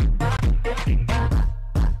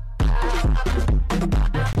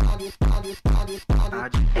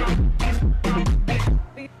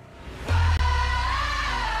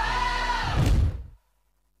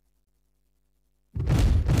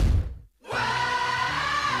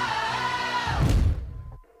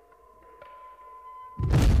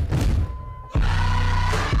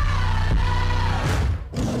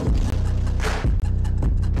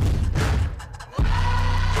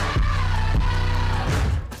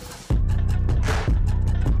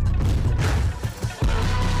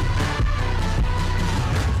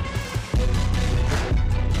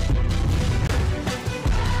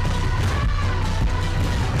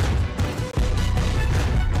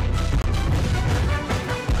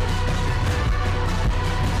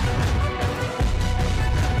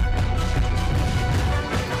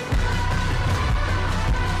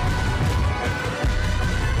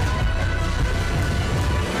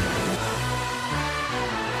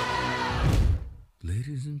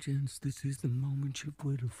 Ladies and gents, this is the moment you've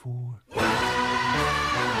waited for. You've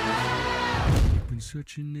been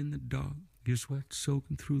searching in the dark, your sweat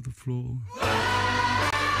soaking through the floor.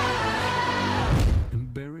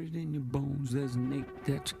 And buried in your bones, there's an ache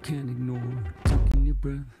that you can't ignore. Taking your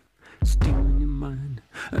breath, stealing your mind,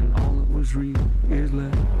 and all that was real is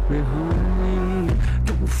left behind.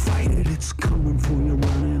 Don't fight it, it's coming for you,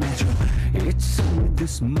 running at you. It's only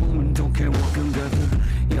this moment, don't care what can gather.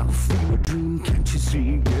 Yeah, I feel a dream, can't you see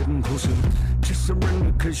it getting closer? Just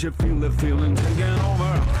surrender, cause you feel the feeling taking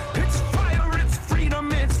over. It's fire, it's freedom,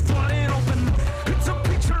 it's flying open. It's a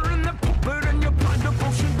picture in the pulpit and your blind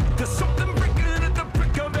devotion. There's something breaking at the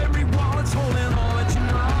brick of every wall, it's holding all that you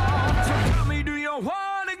know. So tell me, do you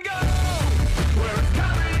want to go? Where it's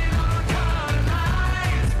carrying on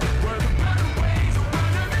colonized, where the better ways are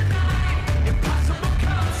running the night. Impossible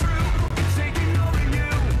comes through, it's taking over you.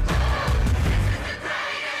 This is the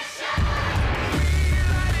greatest show. We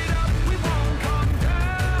light it up, we won't come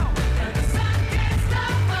down, and the sun can't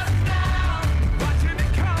stop us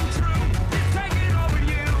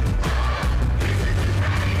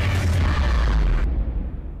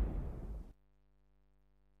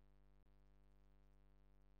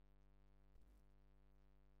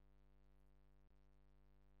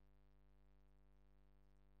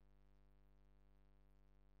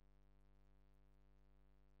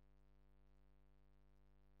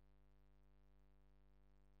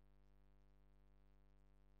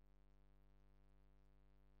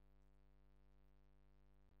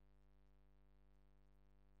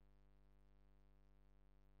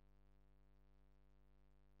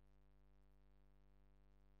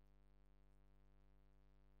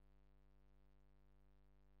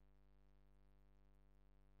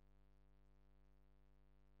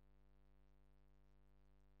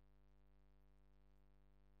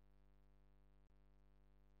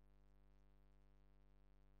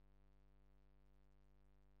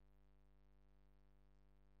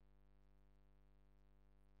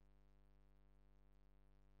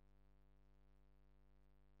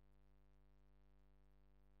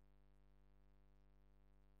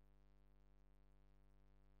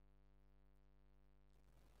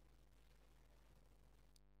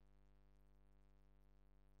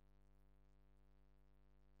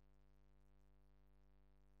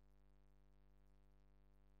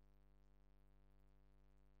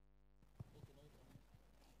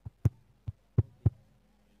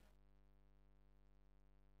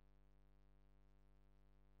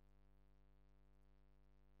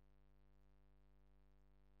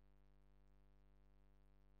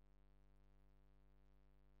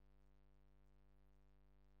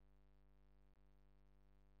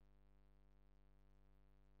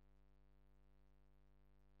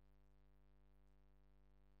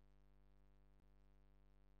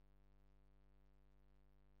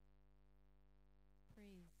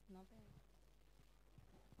Nothing.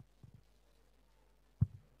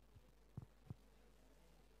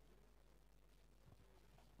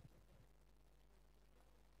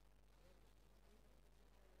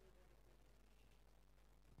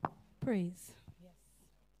 Praise. Yes.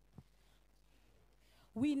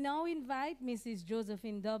 We now invite Mrs.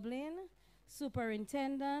 Josephine Dublin,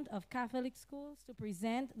 Superintendent of Catholic Schools, to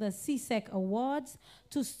present the CSEC Awards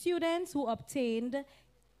to students who obtained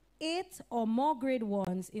 8 or more grade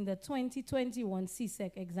 1s in the 2021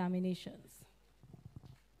 CSEC examinations.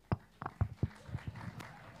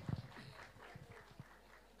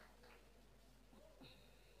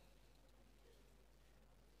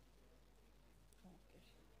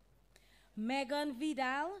 Megan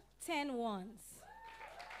Vidal, 10 ones.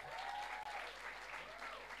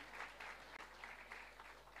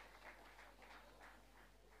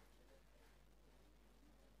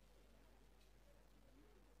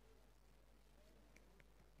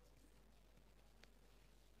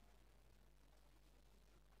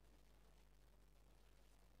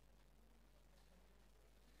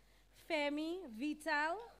 Femi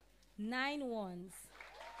Vital, 9 ones.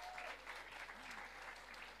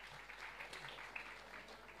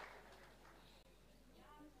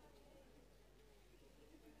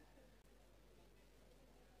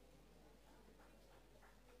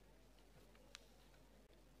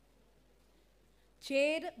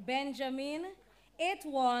 Jade Benjamin, 8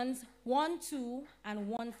 ones, 1 2, and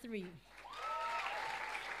 1 3.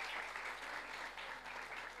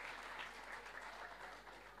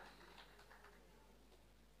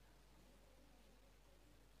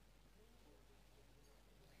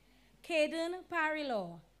 Caden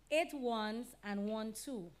Parilo, 8 ones and 1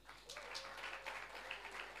 2.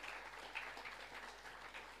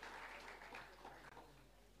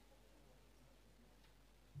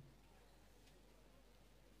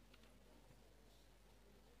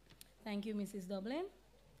 Thank you, Mrs. Dublin.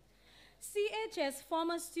 CHS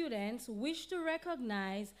former students wish to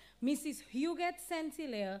recognize Mrs. Huguette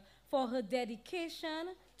Saint-Hilaire for her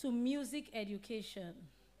dedication to music education.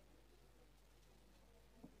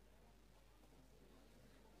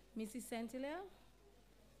 Mrs. Saint-Hilaire?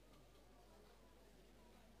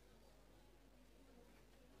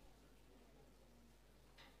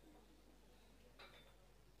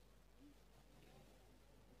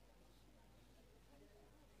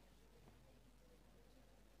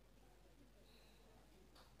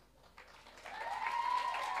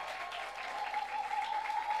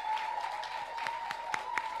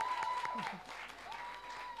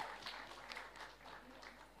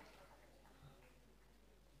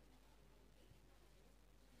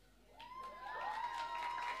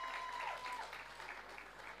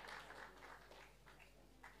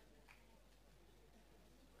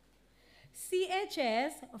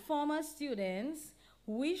 CHS former students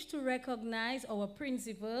wish to recognize our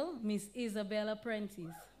principal, Miss Isabella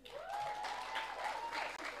Prentice.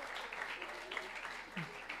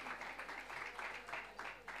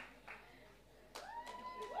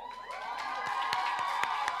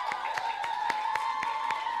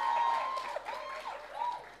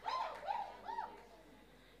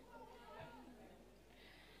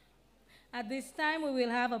 At this time, we will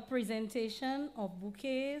have a presentation of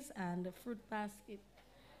bouquets and a fruit basket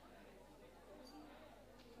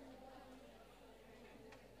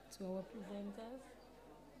to our presenters.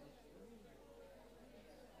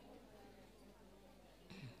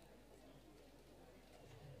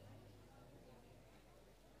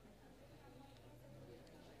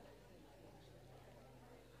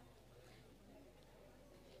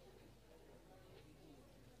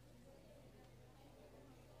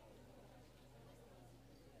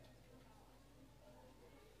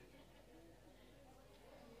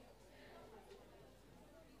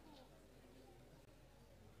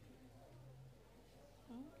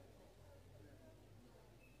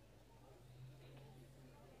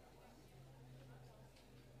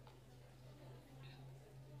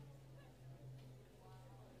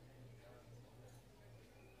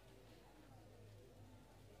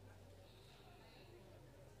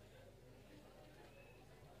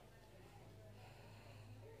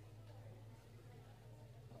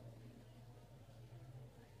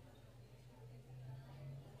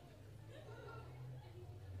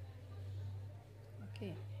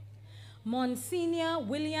 Okay. Monsignor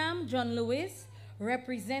William John Lewis,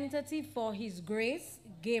 representative for His Grace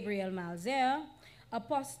Gabriel Malzer,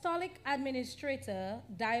 Apostolic Administrator,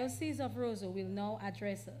 Diocese of Roseau, will now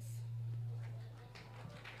address us.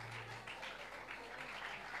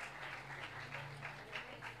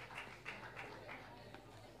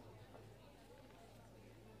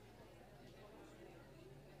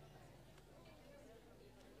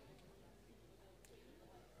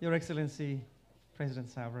 Your Excellency, President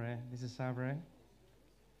Savary, Mrs. Savary,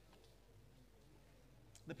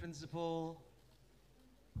 the principal,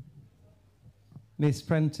 Miss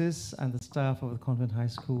Prentice, and the staff of the Convent High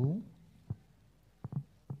School,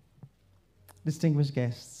 distinguished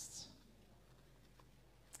guests,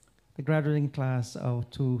 the graduating class of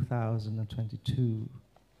 2022,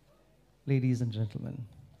 ladies and gentlemen.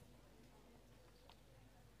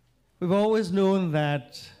 We've always known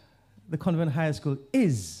that the Convent High School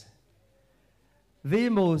is the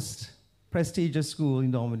most prestigious school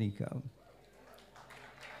in Dominica.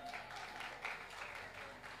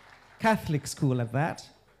 Catholic school at that.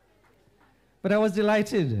 But I was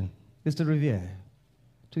delighted, Mr. Riviere,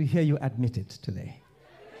 to hear you admit it today.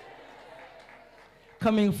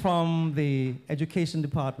 Coming from the Education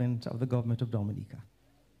Department of the Government of Dominica.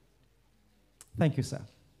 Thank you, sir.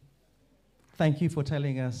 Thank you for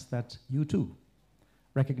telling us that you too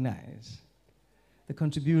recognize the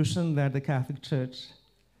contribution that the Catholic Church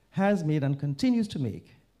has made and continues to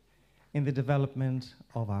make in the development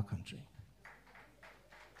of our country.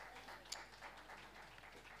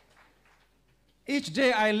 Each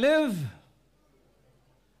day I live,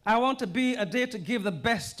 I want to be a day to give the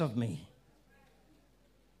best of me.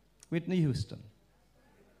 Whitney Houston.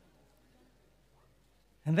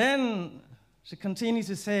 And then she continues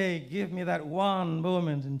to say, give me that one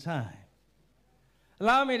moment in time.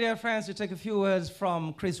 Allow me, dear friends, to take a few words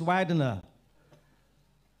from Chris Widener,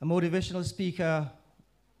 a motivational speaker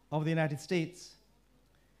of the United States.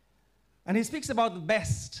 And he speaks about the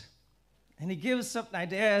best, and he gives some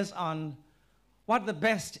ideas on what the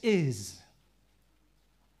best is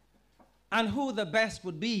and who the best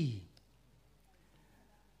would be.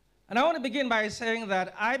 And I want to begin by saying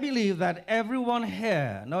that I believe that everyone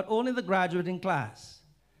here, not only the graduating class,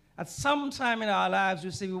 at some time in our lives we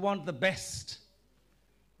say we want the best.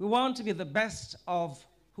 We want to be the best of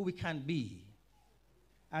who we can be.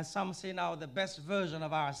 As some say now, the best version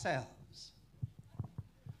of ourselves.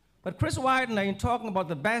 But Chris Widener, in talking about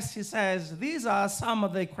the best, he says, these are some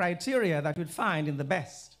of the criteria that you'd find in the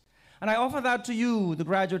best. And I offer that to you, the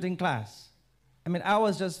graduating class. I mean, I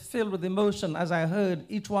was just filled with emotion as I heard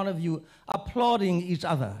each one of you applauding each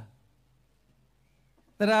other.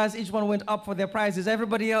 That as each one went up for their prizes,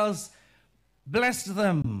 everybody else blessed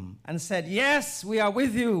them and said, yes, we are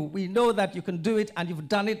with you. We know that you can do it and you've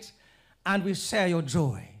done it, and we share your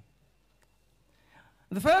joy.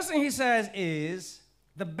 The first thing he says is,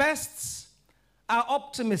 the bests are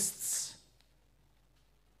optimists.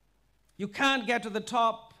 You can't get to the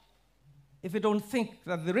top if you don't think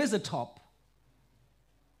that there is a top,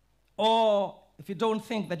 or if you don't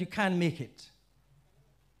think that you can make it.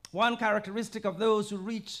 One characteristic of those who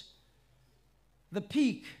reach the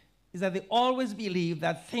peak is that they always believe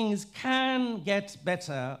that things can get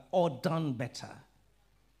better or done better.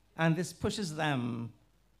 And this pushes them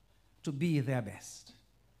to be their best.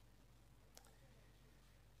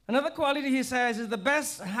 Another quality, he says, is the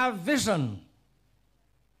best have vision.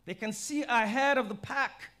 They can see ahead of the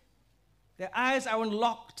pack. Their eyes are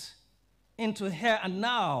unlocked into here and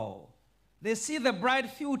now. They see the bright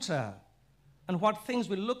future and what things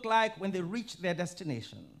will look like when they reach their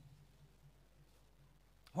destination.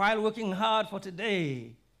 While working hard for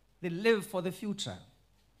today, they live for the future.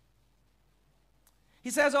 He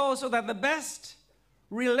says also that the best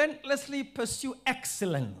relentlessly pursue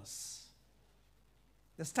excellence.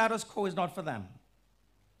 The status quo is not for them.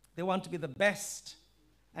 They want to be the best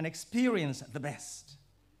and experience the best.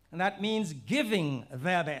 And that means giving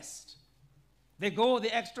their best. They go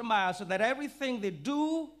the extra mile so that everything they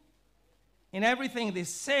do, in everything they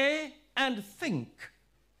say and think,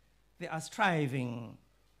 they are striving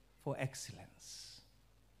for excellence.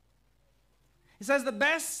 He says the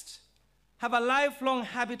best have a lifelong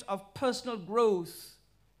habit of personal growth.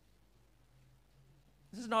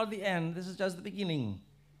 This is not the end, this is just the beginning.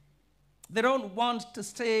 They don't want to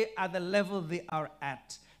stay at the level they are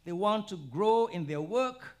at. They want to grow in their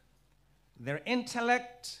work, their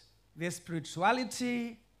intellect, their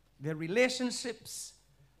spirituality, their relationships,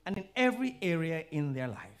 and in every area in their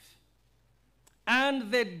life.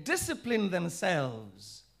 And they discipline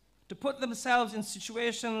themselves to put themselves in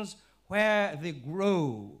situations where they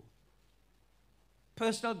grow.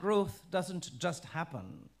 Personal growth doesn't just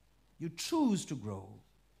happen. You choose to grow.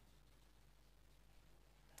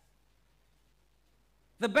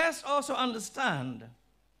 The best also understand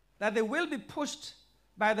that they will be pushed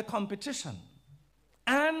by the competition,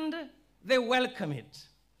 and they welcome it.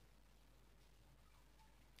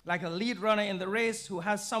 Like a lead runner in the race who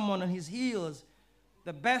has someone on his heels,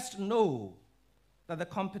 the best know that the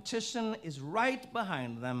competition is right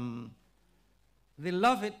behind them. They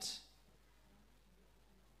love it,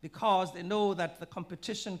 because they know that the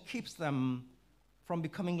competition keeps them from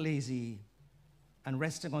becoming lazy and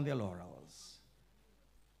resting on their laurels.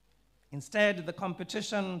 Instead, the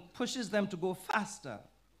competition pushes them to go faster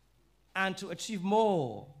and to achieve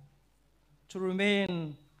more, to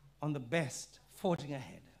remain on the best footing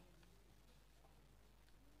ahead.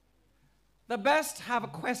 The best have a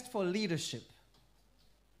quest for leadership.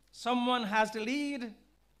 Someone has to lead,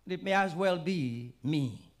 it may as well be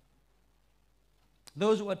me.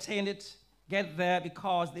 Those who attain it get there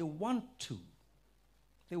because they want to.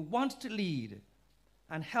 They want to lead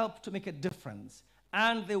and help to make a difference.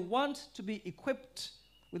 And they want to be equipped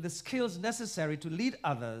with the skills necessary to lead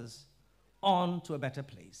others on to a better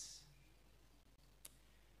place.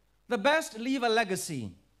 The best leave a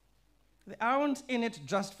legacy. They aren't in it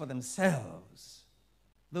just for themselves,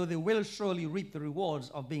 though they will surely reap the rewards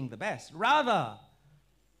of being the best. Rather,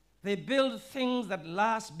 they build things that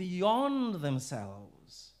last beyond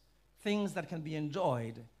themselves, things that can be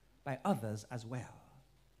enjoyed by others as well.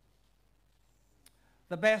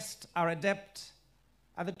 The best are adept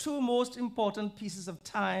at the two most important pieces of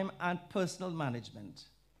time and personal management,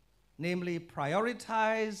 namely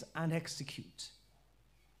prioritize and execute.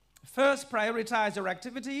 First, prioritize your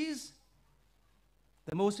activities.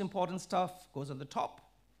 The most important stuff goes on the top.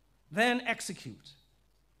 Then execute.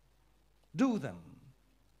 Do them.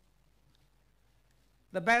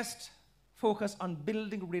 The best focus on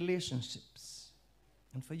building relationships.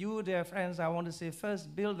 And for you, dear friends, I want to say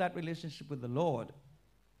first, build that relationship with the Lord.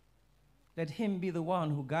 Let Him be the one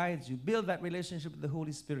who guides you. Build that relationship with the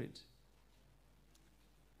Holy Spirit.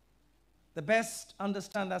 The best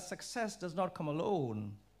understand that success does not come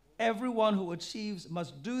alone. Everyone who achieves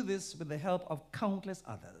must do this with the help of countless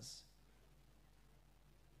others.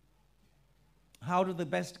 How do the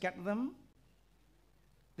best get them?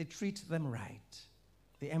 They treat them right.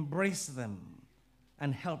 They embrace them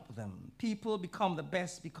and help them. People become the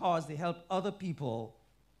best because they help other people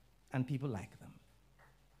and people like them.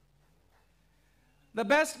 The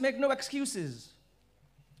best make no excuses.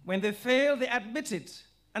 When they fail, they admit it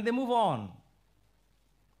and they move on.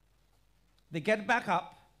 They get back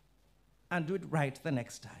up and do it right the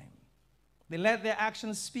next time. They let their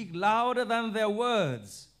actions speak louder than their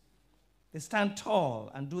words. They stand tall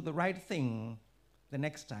and do the right thing the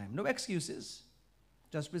next time. No excuses,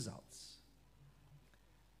 just results.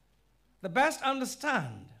 The best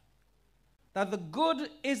understand that the good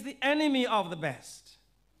is the enemy of the best.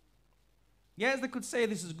 Yes, they could say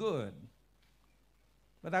this is good,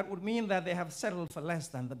 but that would mean that they have settled for less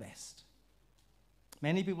than the best.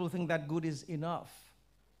 Many people think that good is enough.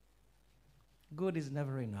 Good is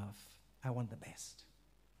never enough. I want the best.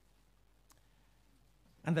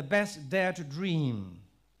 And the best dare to dream.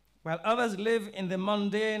 While others live in the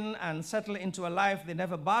mundane and settle into a life they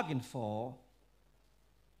never bargained for,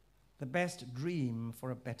 the best dream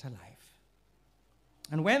for a better life.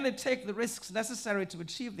 And when they take the risks necessary to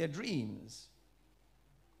achieve their dreams,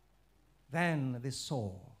 then they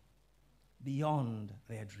soar beyond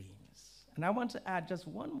their dreams. And I want to add just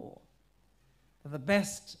one more. The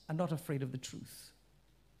best are not afraid of the truth.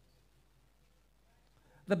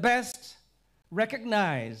 The best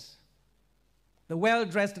recognize the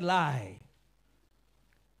well-dressed lie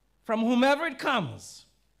from whomever it comes,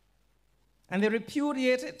 and they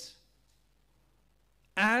repudiate it,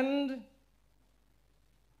 and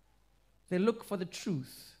they look for the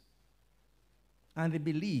truth, and they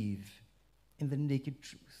believe in the naked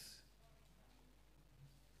truth.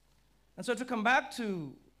 And so to come back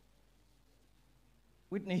to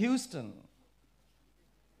Whitney Houston,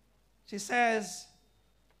 she says,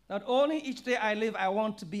 not only each day I live, I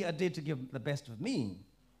want to be a day to give the best of me.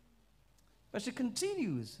 But she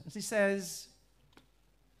continues, and she says,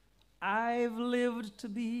 I've lived to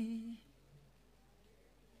be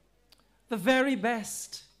the very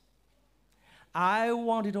best. I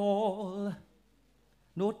want it all,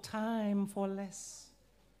 no time for less.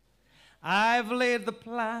 I've laid the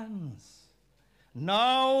plans,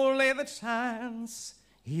 now lay the chance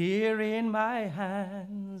here in my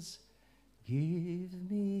hands.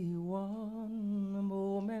 Give me one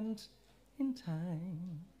moment in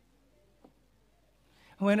time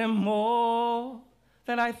when I'm more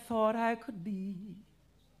than I thought I could be,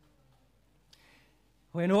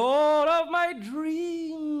 when all of my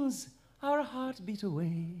dreams are a heartbeat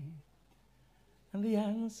away, and the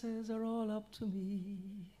answers are all up to me.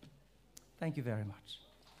 Thank you very much.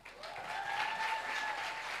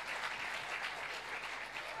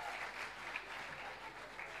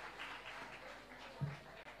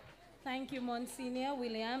 Thank you, Monsignor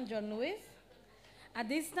William John Lewis. At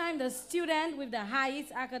this time, the student with the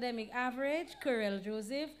highest academic average, Corel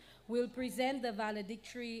Joseph, will present the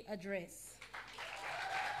valedictory address.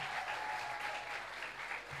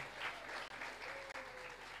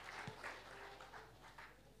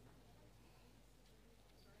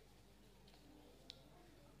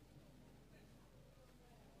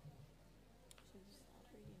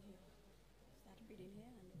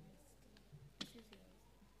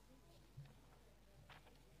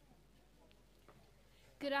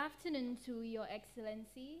 Good afternoon to Your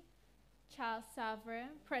Excellency, Charles Savre,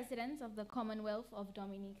 President of the Commonwealth of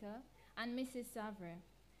Dominica, and Mrs. Savre,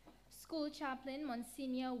 School Chaplain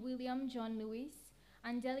Monsignor William John Lewis,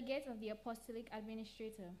 and delegates of the Apostolic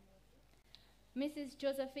Administrator, Mrs.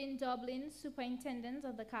 Josephine Dublin, Superintendent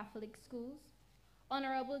of the Catholic Schools,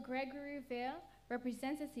 Honorable Gregory Rivera,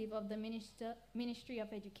 Representative of the Ministry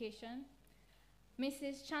of Education,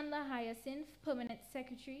 Mrs. Chandler Hyacinth, Permanent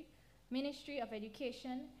Secretary, Ministry of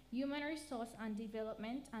Education, Human Resource and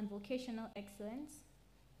Development, and Vocational Excellence.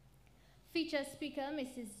 Featured speaker,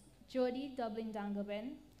 Mrs. Jody Dublin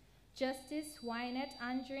Dangoben, Justice Wynette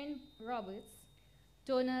Andrine Roberts,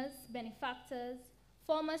 donors, benefactors,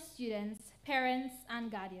 former students, parents,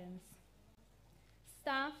 and guardians.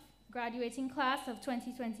 Staff, graduating class of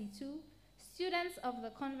 2022, students of the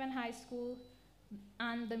Convent High School,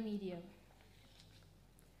 and the media.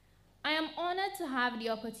 I am honored to have the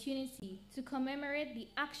opportunity to commemorate the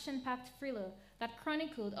action-packed thriller that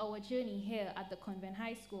chronicled our journey here at the Convent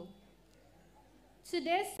High School.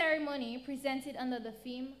 Today's ceremony, presented under the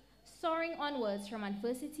theme, Soaring Onwards from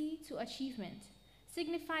Adversity to Achievement,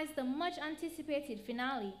 signifies the much-anticipated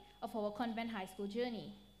finale of our Convent High School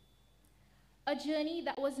journey. A journey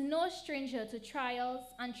that was no stranger to trials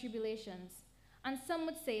and tribulations, and some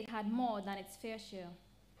would say it had more than its fair share.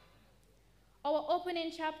 Our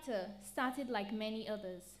opening chapter started like many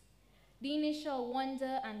others. The initial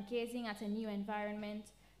wonder and gazing at a new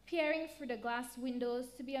environment, peering through the glass windows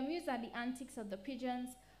to be amused at the antics of the pigeons,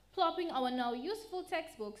 plopping our now useful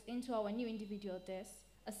textbooks into our new individual desks,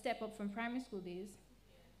 a step up from primary school days.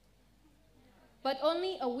 But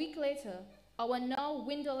only a week later, our now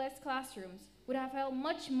windowless classrooms would have held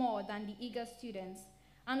much more than the eager students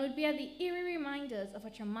and would bear the eerie reminders of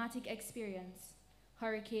a traumatic experience,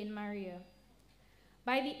 Hurricane Maria.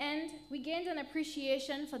 By the end, we gained an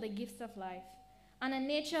appreciation for the gifts of life and a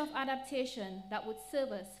nature of adaptation that would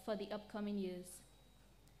serve us for the upcoming years.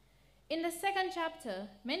 In the second chapter,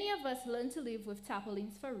 many of us learned to live with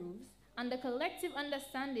tarpaulins for roofs and the collective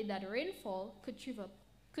understanding that rainfall could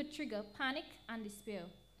trigger panic and despair.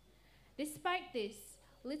 Despite this,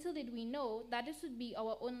 little did we know that this would be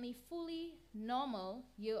our only fully normal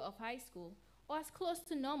year of high school, or as close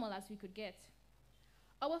to normal as we could get.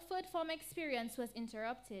 Our third form experience was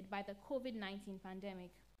interrupted by the COVID-19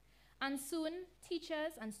 pandemic, and soon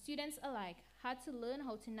teachers and students alike had to learn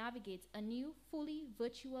how to navigate a new, fully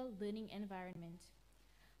virtual learning environment.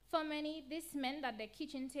 For many, this meant that their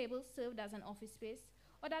kitchen tables served as an office space,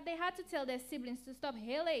 or that they had to tell their siblings to stop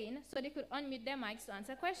hailing so they could unmute their mics to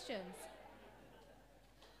answer questions.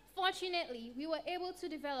 Fortunately, we were able to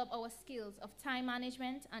develop our skills of time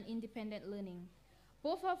management and independent learning,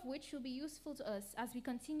 both of which will be useful to us as we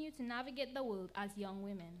continue to navigate the world as young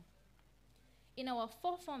women. In our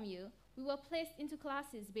fourth form year, we were placed into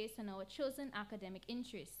classes based on our chosen academic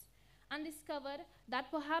interests and discovered that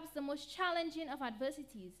perhaps the most challenging of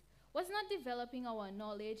adversities was not developing our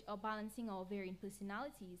knowledge or balancing our varying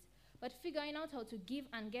personalities, but figuring out how to give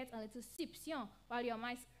and get a little sipsion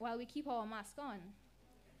while we keep our mask on.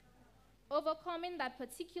 Overcoming that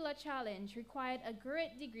particular challenge required a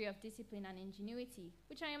great degree of discipline and ingenuity,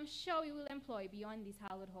 which I am sure we will employ beyond these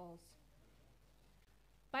hallowed halls.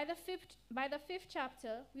 By the fifth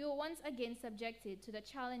chapter, we were once again subjected to the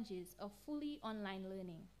challenges of fully online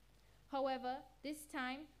learning. However, this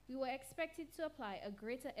time, we were expected to apply a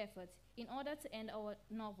greater effort in order to end our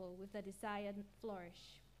novel with the desired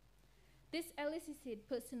flourish. This elicited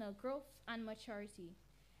personal growth and maturity,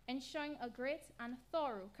 ensuring a great and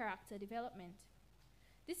thorough character development.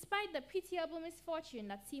 Despite the pitiable misfortune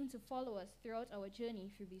that seemed to follow us throughout our journey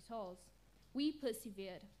through these halls, we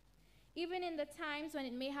persevered. Even in the times when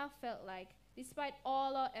it may have felt like, despite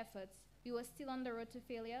all our efforts, we were still on the road to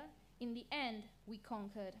failure, in the end, we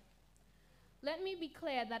conquered. Let me be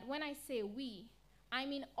clear that when I say we, I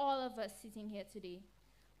mean all of us sitting here today.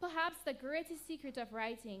 Perhaps the greatest secret of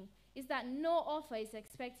writing is that no author is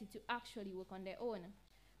expected to actually work on their own.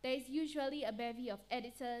 There is usually a bevy of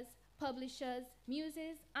editors, publishers,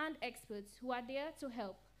 muses, and experts who are there to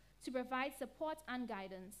help, to provide support and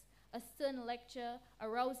guidance, a stern lecture, a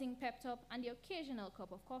rousing pep talk, and the occasional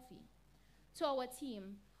cup of coffee. To our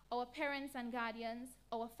team, our parents and guardians,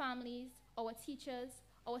 our families, our teachers,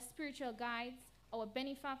 our spiritual guides, our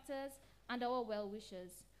benefactors, and our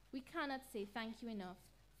well-wishers. We cannot say thank you enough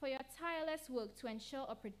for your tireless work to ensure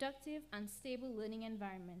a productive and stable learning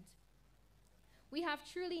environment. We have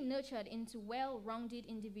truly nurtured into well-rounded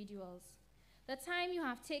individuals. The time you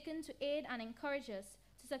have taken to aid and encourage us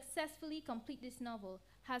to successfully complete this novel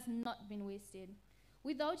has not been wasted.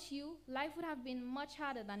 Without you, life would have been much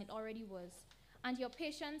harder than it already was, and your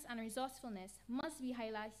patience and resourcefulness must be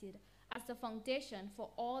highlighted as the foundation for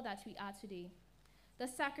all that we are today. The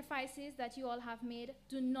sacrifices that you all have made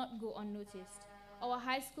do not go unnoticed. Our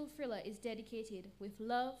high school thriller is dedicated with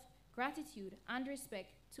love, gratitude, and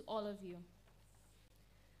respect to all of you.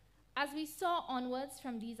 As we soar onwards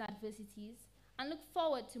from these adversities and look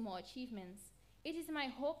forward to more achievements, it is my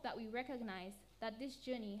hope that we recognize that this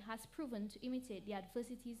journey has proven to imitate the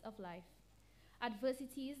adversities of life,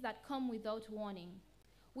 adversities that come without warning.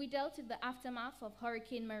 We dealt with the aftermath of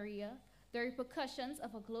Hurricane Maria, the repercussions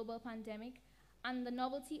of a global pandemic, and the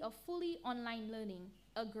novelty of fully online learning,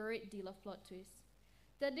 a great deal of plot twists.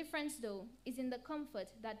 The difference, though, is in the comfort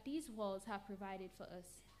that these walls have provided for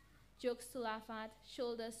us. Jokes to laugh at,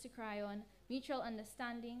 shoulders to cry on, mutual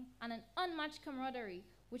understanding, and an unmatched camaraderie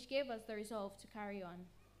which gave us the resolve to carry on.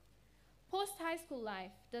 Post-high school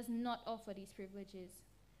life does not offer these privileges,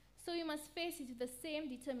 so we must face it with the same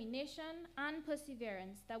determination and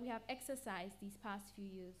perseverance that we have exercised these past few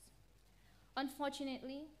years.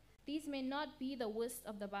 Unfortunately, these may not be the worst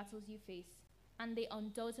of the battles you face, and they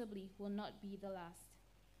undoubtedly will not be the last.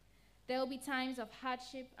 There will be times of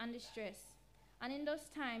hardship and distress, and in those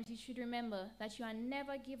times you should remember that you are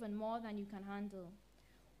never given more than you can handle.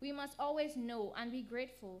 We must always know and be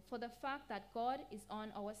grateful for the fact that God is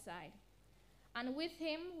on our side. And with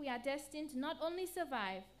him, we are destined to not only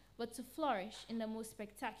survive, but to flourish in the most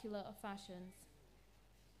spectacular of fashions.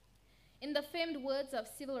 In the famed words of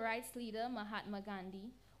civil rights leader Mahatma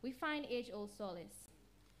Gandhi, we find age-old solace.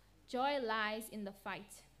 Joy lies in the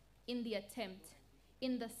fight, in the attempt,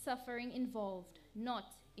 in the suffering involved, not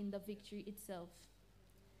in the victory itself.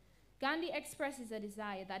 Gandhi expresses a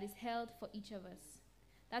desire that is held for each of us,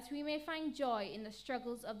 that we may find joy in the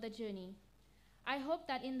struggles of the journey. I hope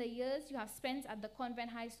that in the years you have spent at the Convent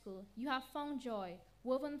High School, you have found joy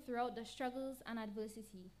woven throughout the struggles and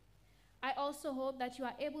adversity. I also hope that you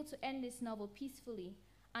are able to end this novel peacefully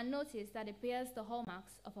and notice that it bears the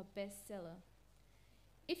hallmarks of a bestseller.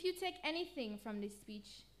 If you take anything from this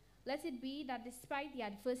speech, let it be that despite the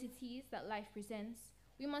adversities that life presents,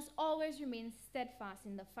 we must always remain steadfast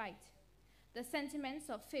in the fight. The sentiments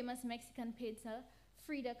of famous Mexican painter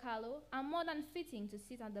Frida Kahlo are more than fitting to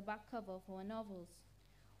sit on the back cover of our novels.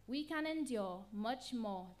 We can endure much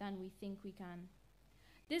more than we think we can.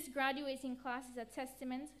 This graduating class is a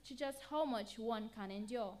testament to just how much one can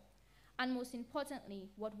endure, and most importantly,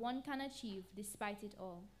 what one can achieve despite it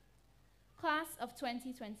all. Class of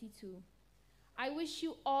 2022, I wish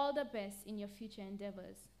you all the best in your future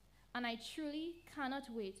endeavors, and I truly cannot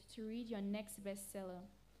wait to read your next bestseller.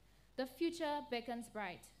 The future beckons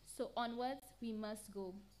bright, so onwards we must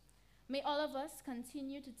go. May all of us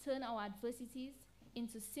continue to turn our adversities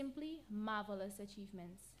into simply marvelous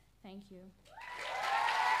achievements. Thank you.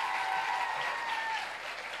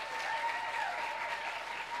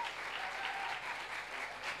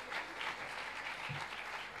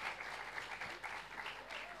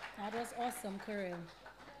 That was awesome, Corinne.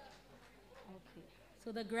 Okay.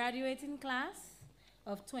 So the graduating class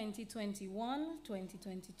of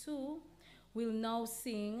 2021-2022 will now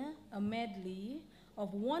sing a medley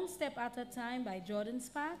of One Step at a Time by Jordan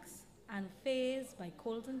Sparks and Phase by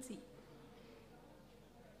Colton T.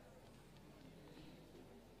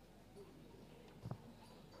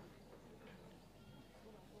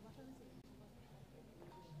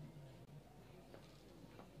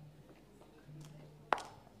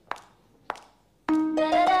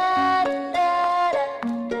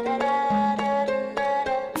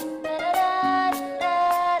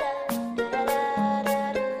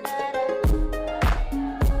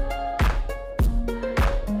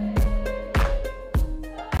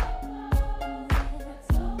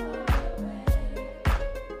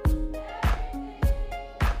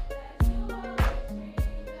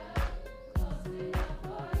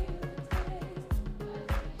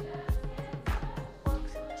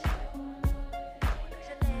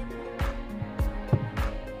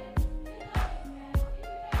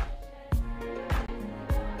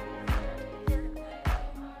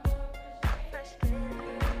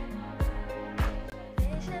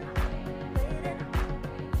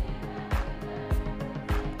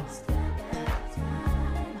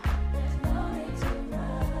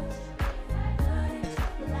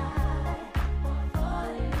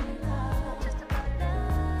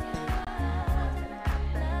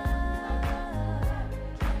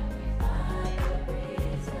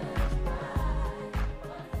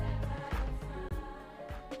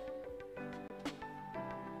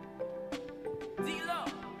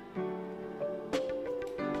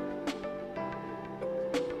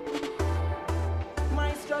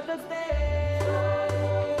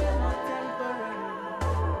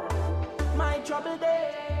 troubled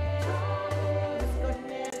days could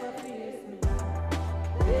never face me.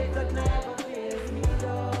 They could never face me,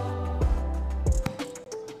 though.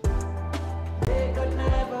 They could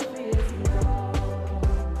never face me, though.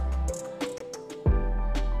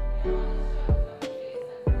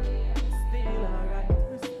 Still alright,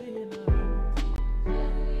 we're still alright.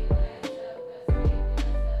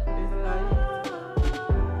 It's light.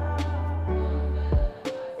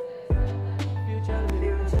 Future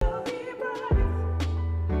will be bright.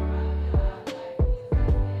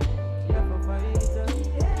 Yeah, for fighters.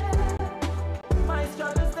 My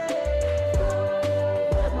struggles days,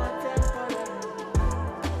 my temporary.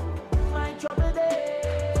 My trouble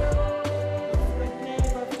days could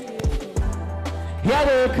never face me. Yeah,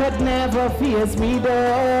 they could never face me,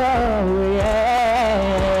 though.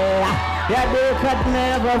 Yeah, yeah, they could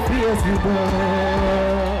never face me, though.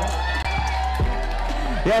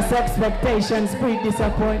 Yes, expectations breed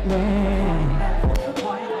disappointment.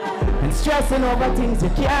 And stressing over things you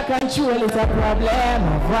can't control is a problem.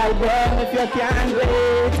 Avoid them if you can't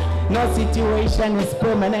wait. No situation is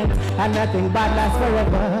permanent and nothing bad lasts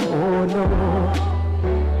forever. Oh no.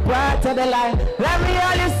 Part of the line, let me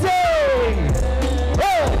hear you sing.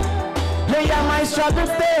 Oh, they are my struggles,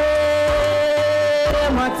 they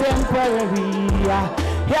are my temporary.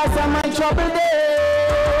 Yes, I'm my trouble days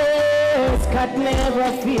could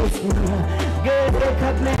never face me. Girl, they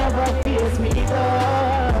could never face me,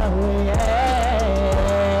 though. Yeah,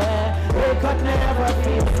 they could never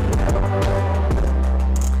face me, though.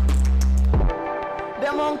 The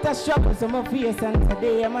amount of struggles on my face and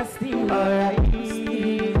today I'm still alright.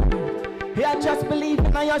 Yeah, just believe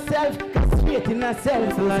in yourself, cause faith in yourself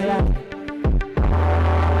is like.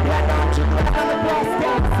 Yeah, don't you look on the past,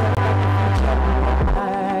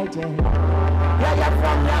 yeah, you're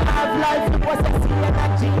from your half life, you possess the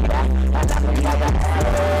energy, and I'm the other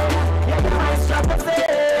side. Yeah, you're my struggle,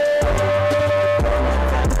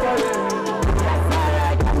 yes, I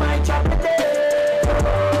like my trouble,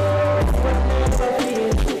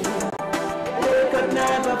 they could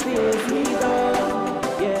never face me, though.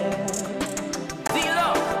 Yeah,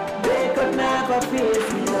 they could never face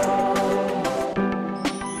me, though.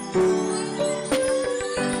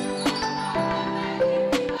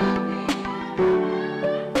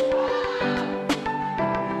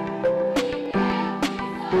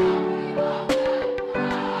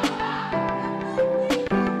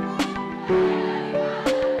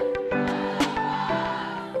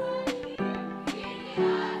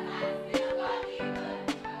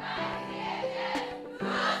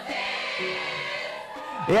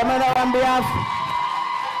 Yeah, man, on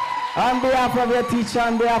behalf of your teacher,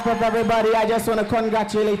 on behalf of everybody, I just want to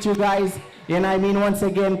congratulate you guys. You know what I mean? Once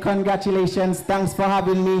again, congratulations. Thanks for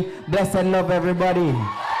having me. Bless and love everybody.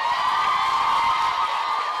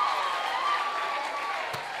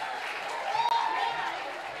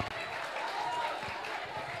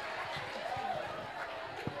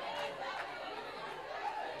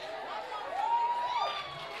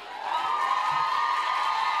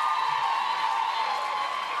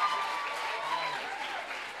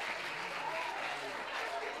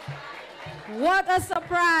 What a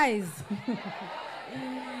surprise!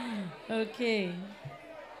 Okay.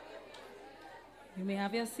 You may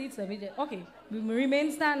have your seats. Okay, we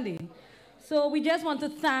remain standing. So we just want to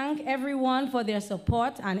thank everyone for their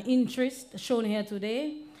support and interest shown here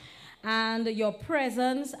today and your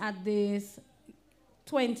presence at this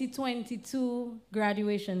 2022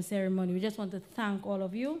 graduation ceremony. We just want to thank all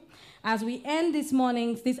of you. As we end this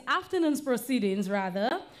afternoon's proceedings,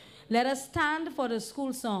 rather, let us stand for the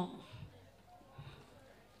school song.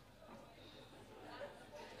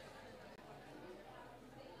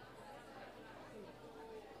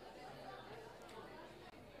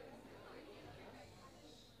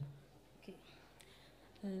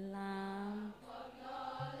 Lamp of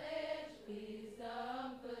knowledge,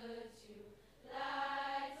 wisdom, virtue,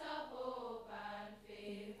 light of hope and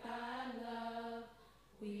faith and love.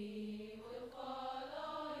 We will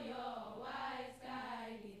follow your wise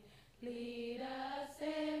guiding. Lead us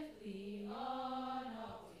safely.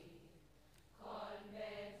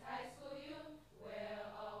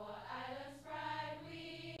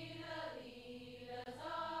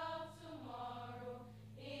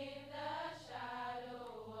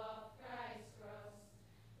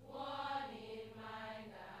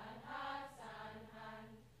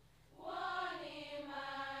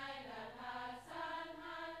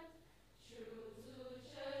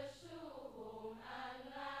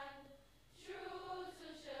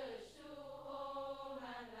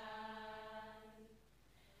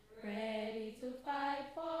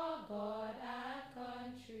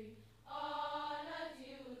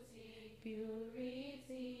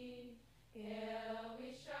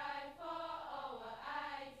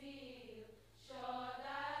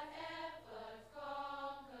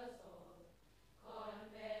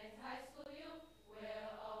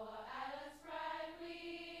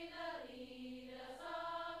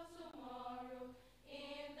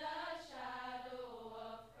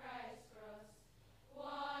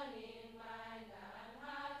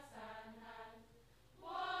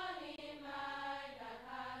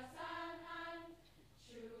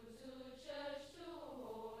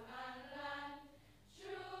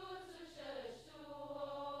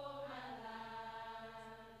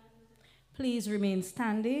 please remain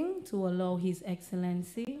standing to allow His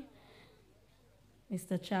Excellency,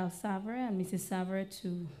 Mr. Charles Savre and Mrs. Savre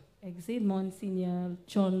to exit, Monsignor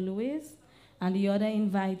John Lewis, and the other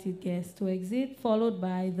invited guests to exit, followed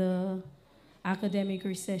by the academic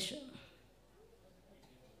recession.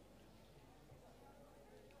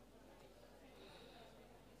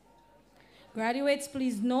 Graduates,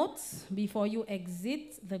 please note, before you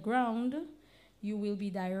exit the ground, you will be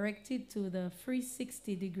directed to the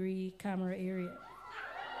 360-degree camera area.